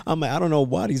 I'm like, I don't know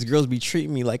why these girls be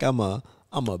treating me like I'm a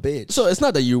bitch. So it's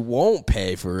not that you won't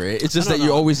pay for it. It's just I that don't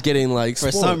you're know. always getting like For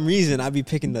spoiled. some reason, I be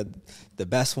picking the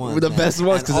best ones. The man. best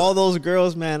ones, And 'cause- all those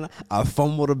girls, man, I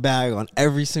fumbled a bag on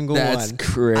every single That's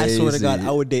one. I swear to God, crazy.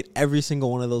 I would date every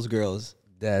single one of those girls.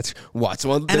 That's watch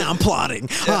one. And I'm plotting.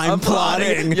 I'm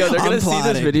plotting. Yo, they're gonna I'm see this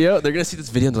plotting. video. They're gonna see this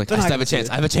video and they're like, They're I not still have a gonna see chance.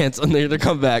 it. I have a chance. And they're gonna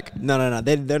come back. No.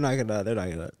 They're not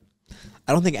gonna.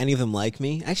 I don't think any of them like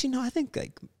me. Actually, no. I think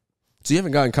like So you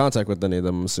haven't got in contact with any of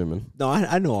them, I'm assuming. no.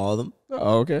 I know all of them.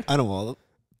 Oh, okay. I know all of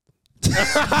them.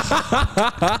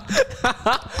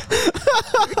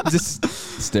 Just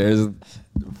stares.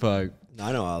 Fuck. No,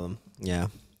 I know all of them. Yeah.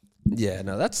 Yeah,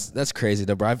 no, that's crazy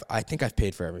though, bro. I think I've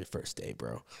paid for every first date,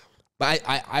 bro. But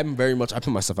I'm very much. I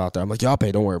put myself out there. I'm like, y'all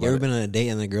pay. Don't worry You about ever it. been on a date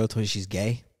and the girl told you she's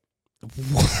gay?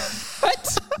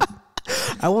 What?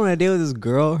 I went on a date with this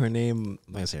girl. Her name,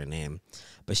 I'm not gonna say her name,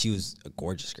 but she was a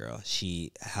gorgeous girl.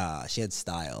 She had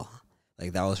style.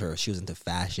 Like that was her. She was into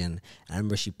fashion. And I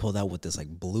remember she pulled out with this like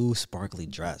blue sparkly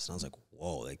dress, and I was like,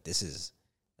 "Whoa! Like this is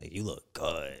like you look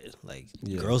good. Like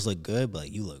girls look good, but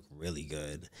like you look really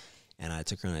good." And I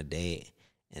took her on a date,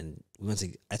 and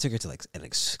I took her to like an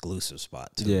exclusive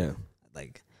spot too. Yeah.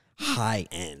 Like high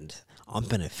end. I'm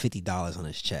spending $50 on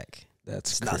this check.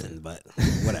 That's It's nothing, but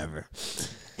whatever.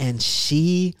 And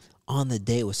she on the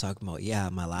date was talking about, yeah,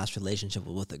 my last relationship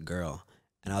was with a girl,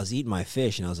 and I was eating my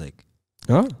fish, and I was like,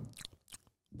 Huh?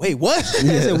 wait, what? I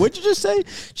said, what'd you just say?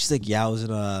 She's like, yeah, I was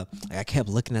in like I kept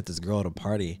looking at this girl at a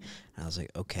party, and I was like,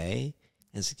 okay.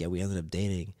 And it's like, yeah, we ended up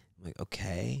dating. I'm like,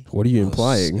 okay. What are you It was-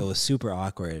 implying? It was super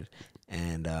awkward,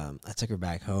 and I took her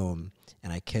back home,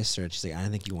 and I kissed her, and she's like, I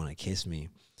didn't think you want to kiss me.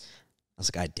 I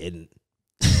was like, I didn't.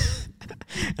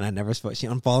 And I never spoke. She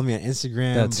unfollowed me on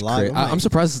Instagram. That's blog. great. I'm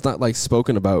surprised it's not like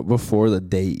spoken about before the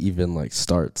date even like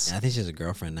starts. I think she has a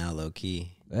girlfriend now, low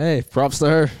key. Hey, props to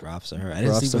her. Props to her.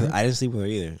 Props to her. I didn't sleep with her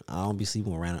either. I don't be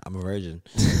sleeping with random. I'm a virgin.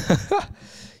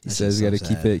 He says you got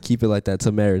to keep it like that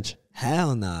to marriage.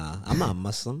 Hell nah. I'm not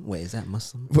Muslim. Wait, is that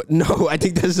Muslim? But no, I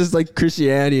think that's just like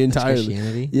Christianity entirely.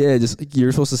 Christianity? Yeah, just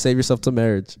you're supposed to save yourself to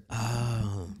marriage.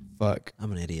 Oh, Fuck.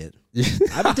 I'm an idiot.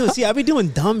 I be doing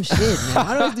dumb shit, man.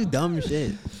 Why do I do dumb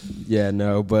shit? Yeah,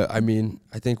 no, but I mean,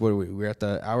 I think what are we're at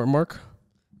the hour mark.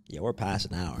 Yeah, we're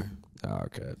past an hour. Oh,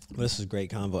 okay. But this was a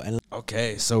great convo. And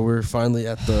Okay, so we're finally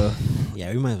at the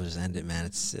yeah, we might as well just end it, man.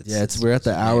 we're at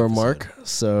the a great hour episode. mark.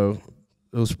 So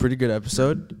it was a pretty good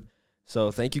episode. So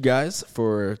thank you guys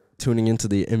for tuning into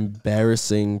the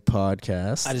embarrassing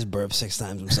podcast. I just burped 6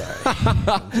 times. I'm sorry.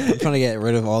 I'm trying to get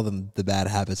rid of all the bad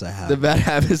habits I have. The bad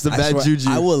habits, the I bad swear, juju.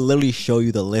 I will literally show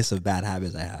you the list of bad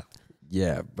habits I have.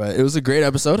 Yeah, but it was a great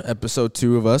episode. Episode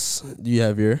 2 of us. You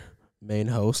have your main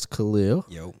host, Khalil,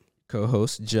 Yo.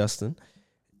 co-host, Justin.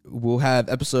 We'll have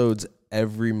episodes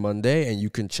every Monday, and you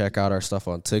can check out our stuff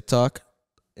on TikTok,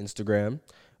 Instagram,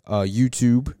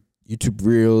 YouTube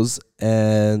Reels,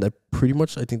 and I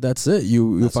think that's it.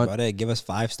 You'll That's find about it. Give us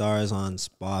 5 stars on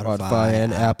Spotify, Spotify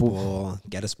and Apple.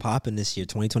 Get us popping this year.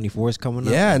 2024 is coming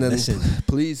up. yeah, and then listen,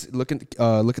 please look at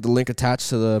the link attached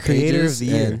to the Creator of pages. the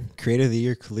Year. and- Creator of the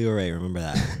Year, Khalil Ray. Remember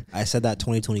that. I said that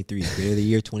 2023. Creator of the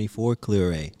Year 24, Khalil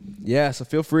Ray. Yeah, so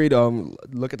feel free to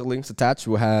look at the links attached.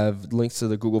 We'll have links to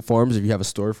the Google Forms if you have a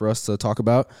story for us to talk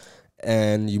about,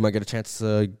 and you might get a chance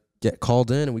to get called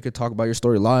in, and we could talk about your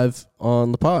story live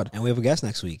on the pod. And we have a guest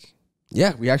next week.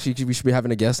 Yeah, we should be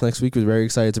having a guest next week. We're very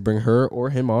excited to bring her or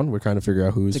him on. We're trying to figure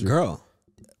out who's It's a girl.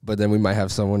 But then we might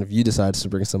have someone if you decide to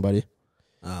bring somebody.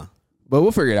 Oh. But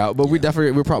we'll figure it out. But we're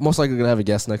most likely gonna have a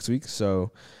guest next week.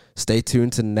 So stay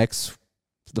tuned to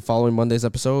the following Monday's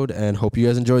episode, and hope you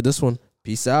guys enjoyed this one.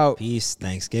 Peace out. Peace.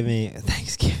 Thanksgiving.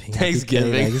 Thanksgiving. Happy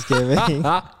Thanksgiving.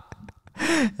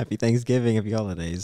 Happy Thanksgiving. Happy holidays.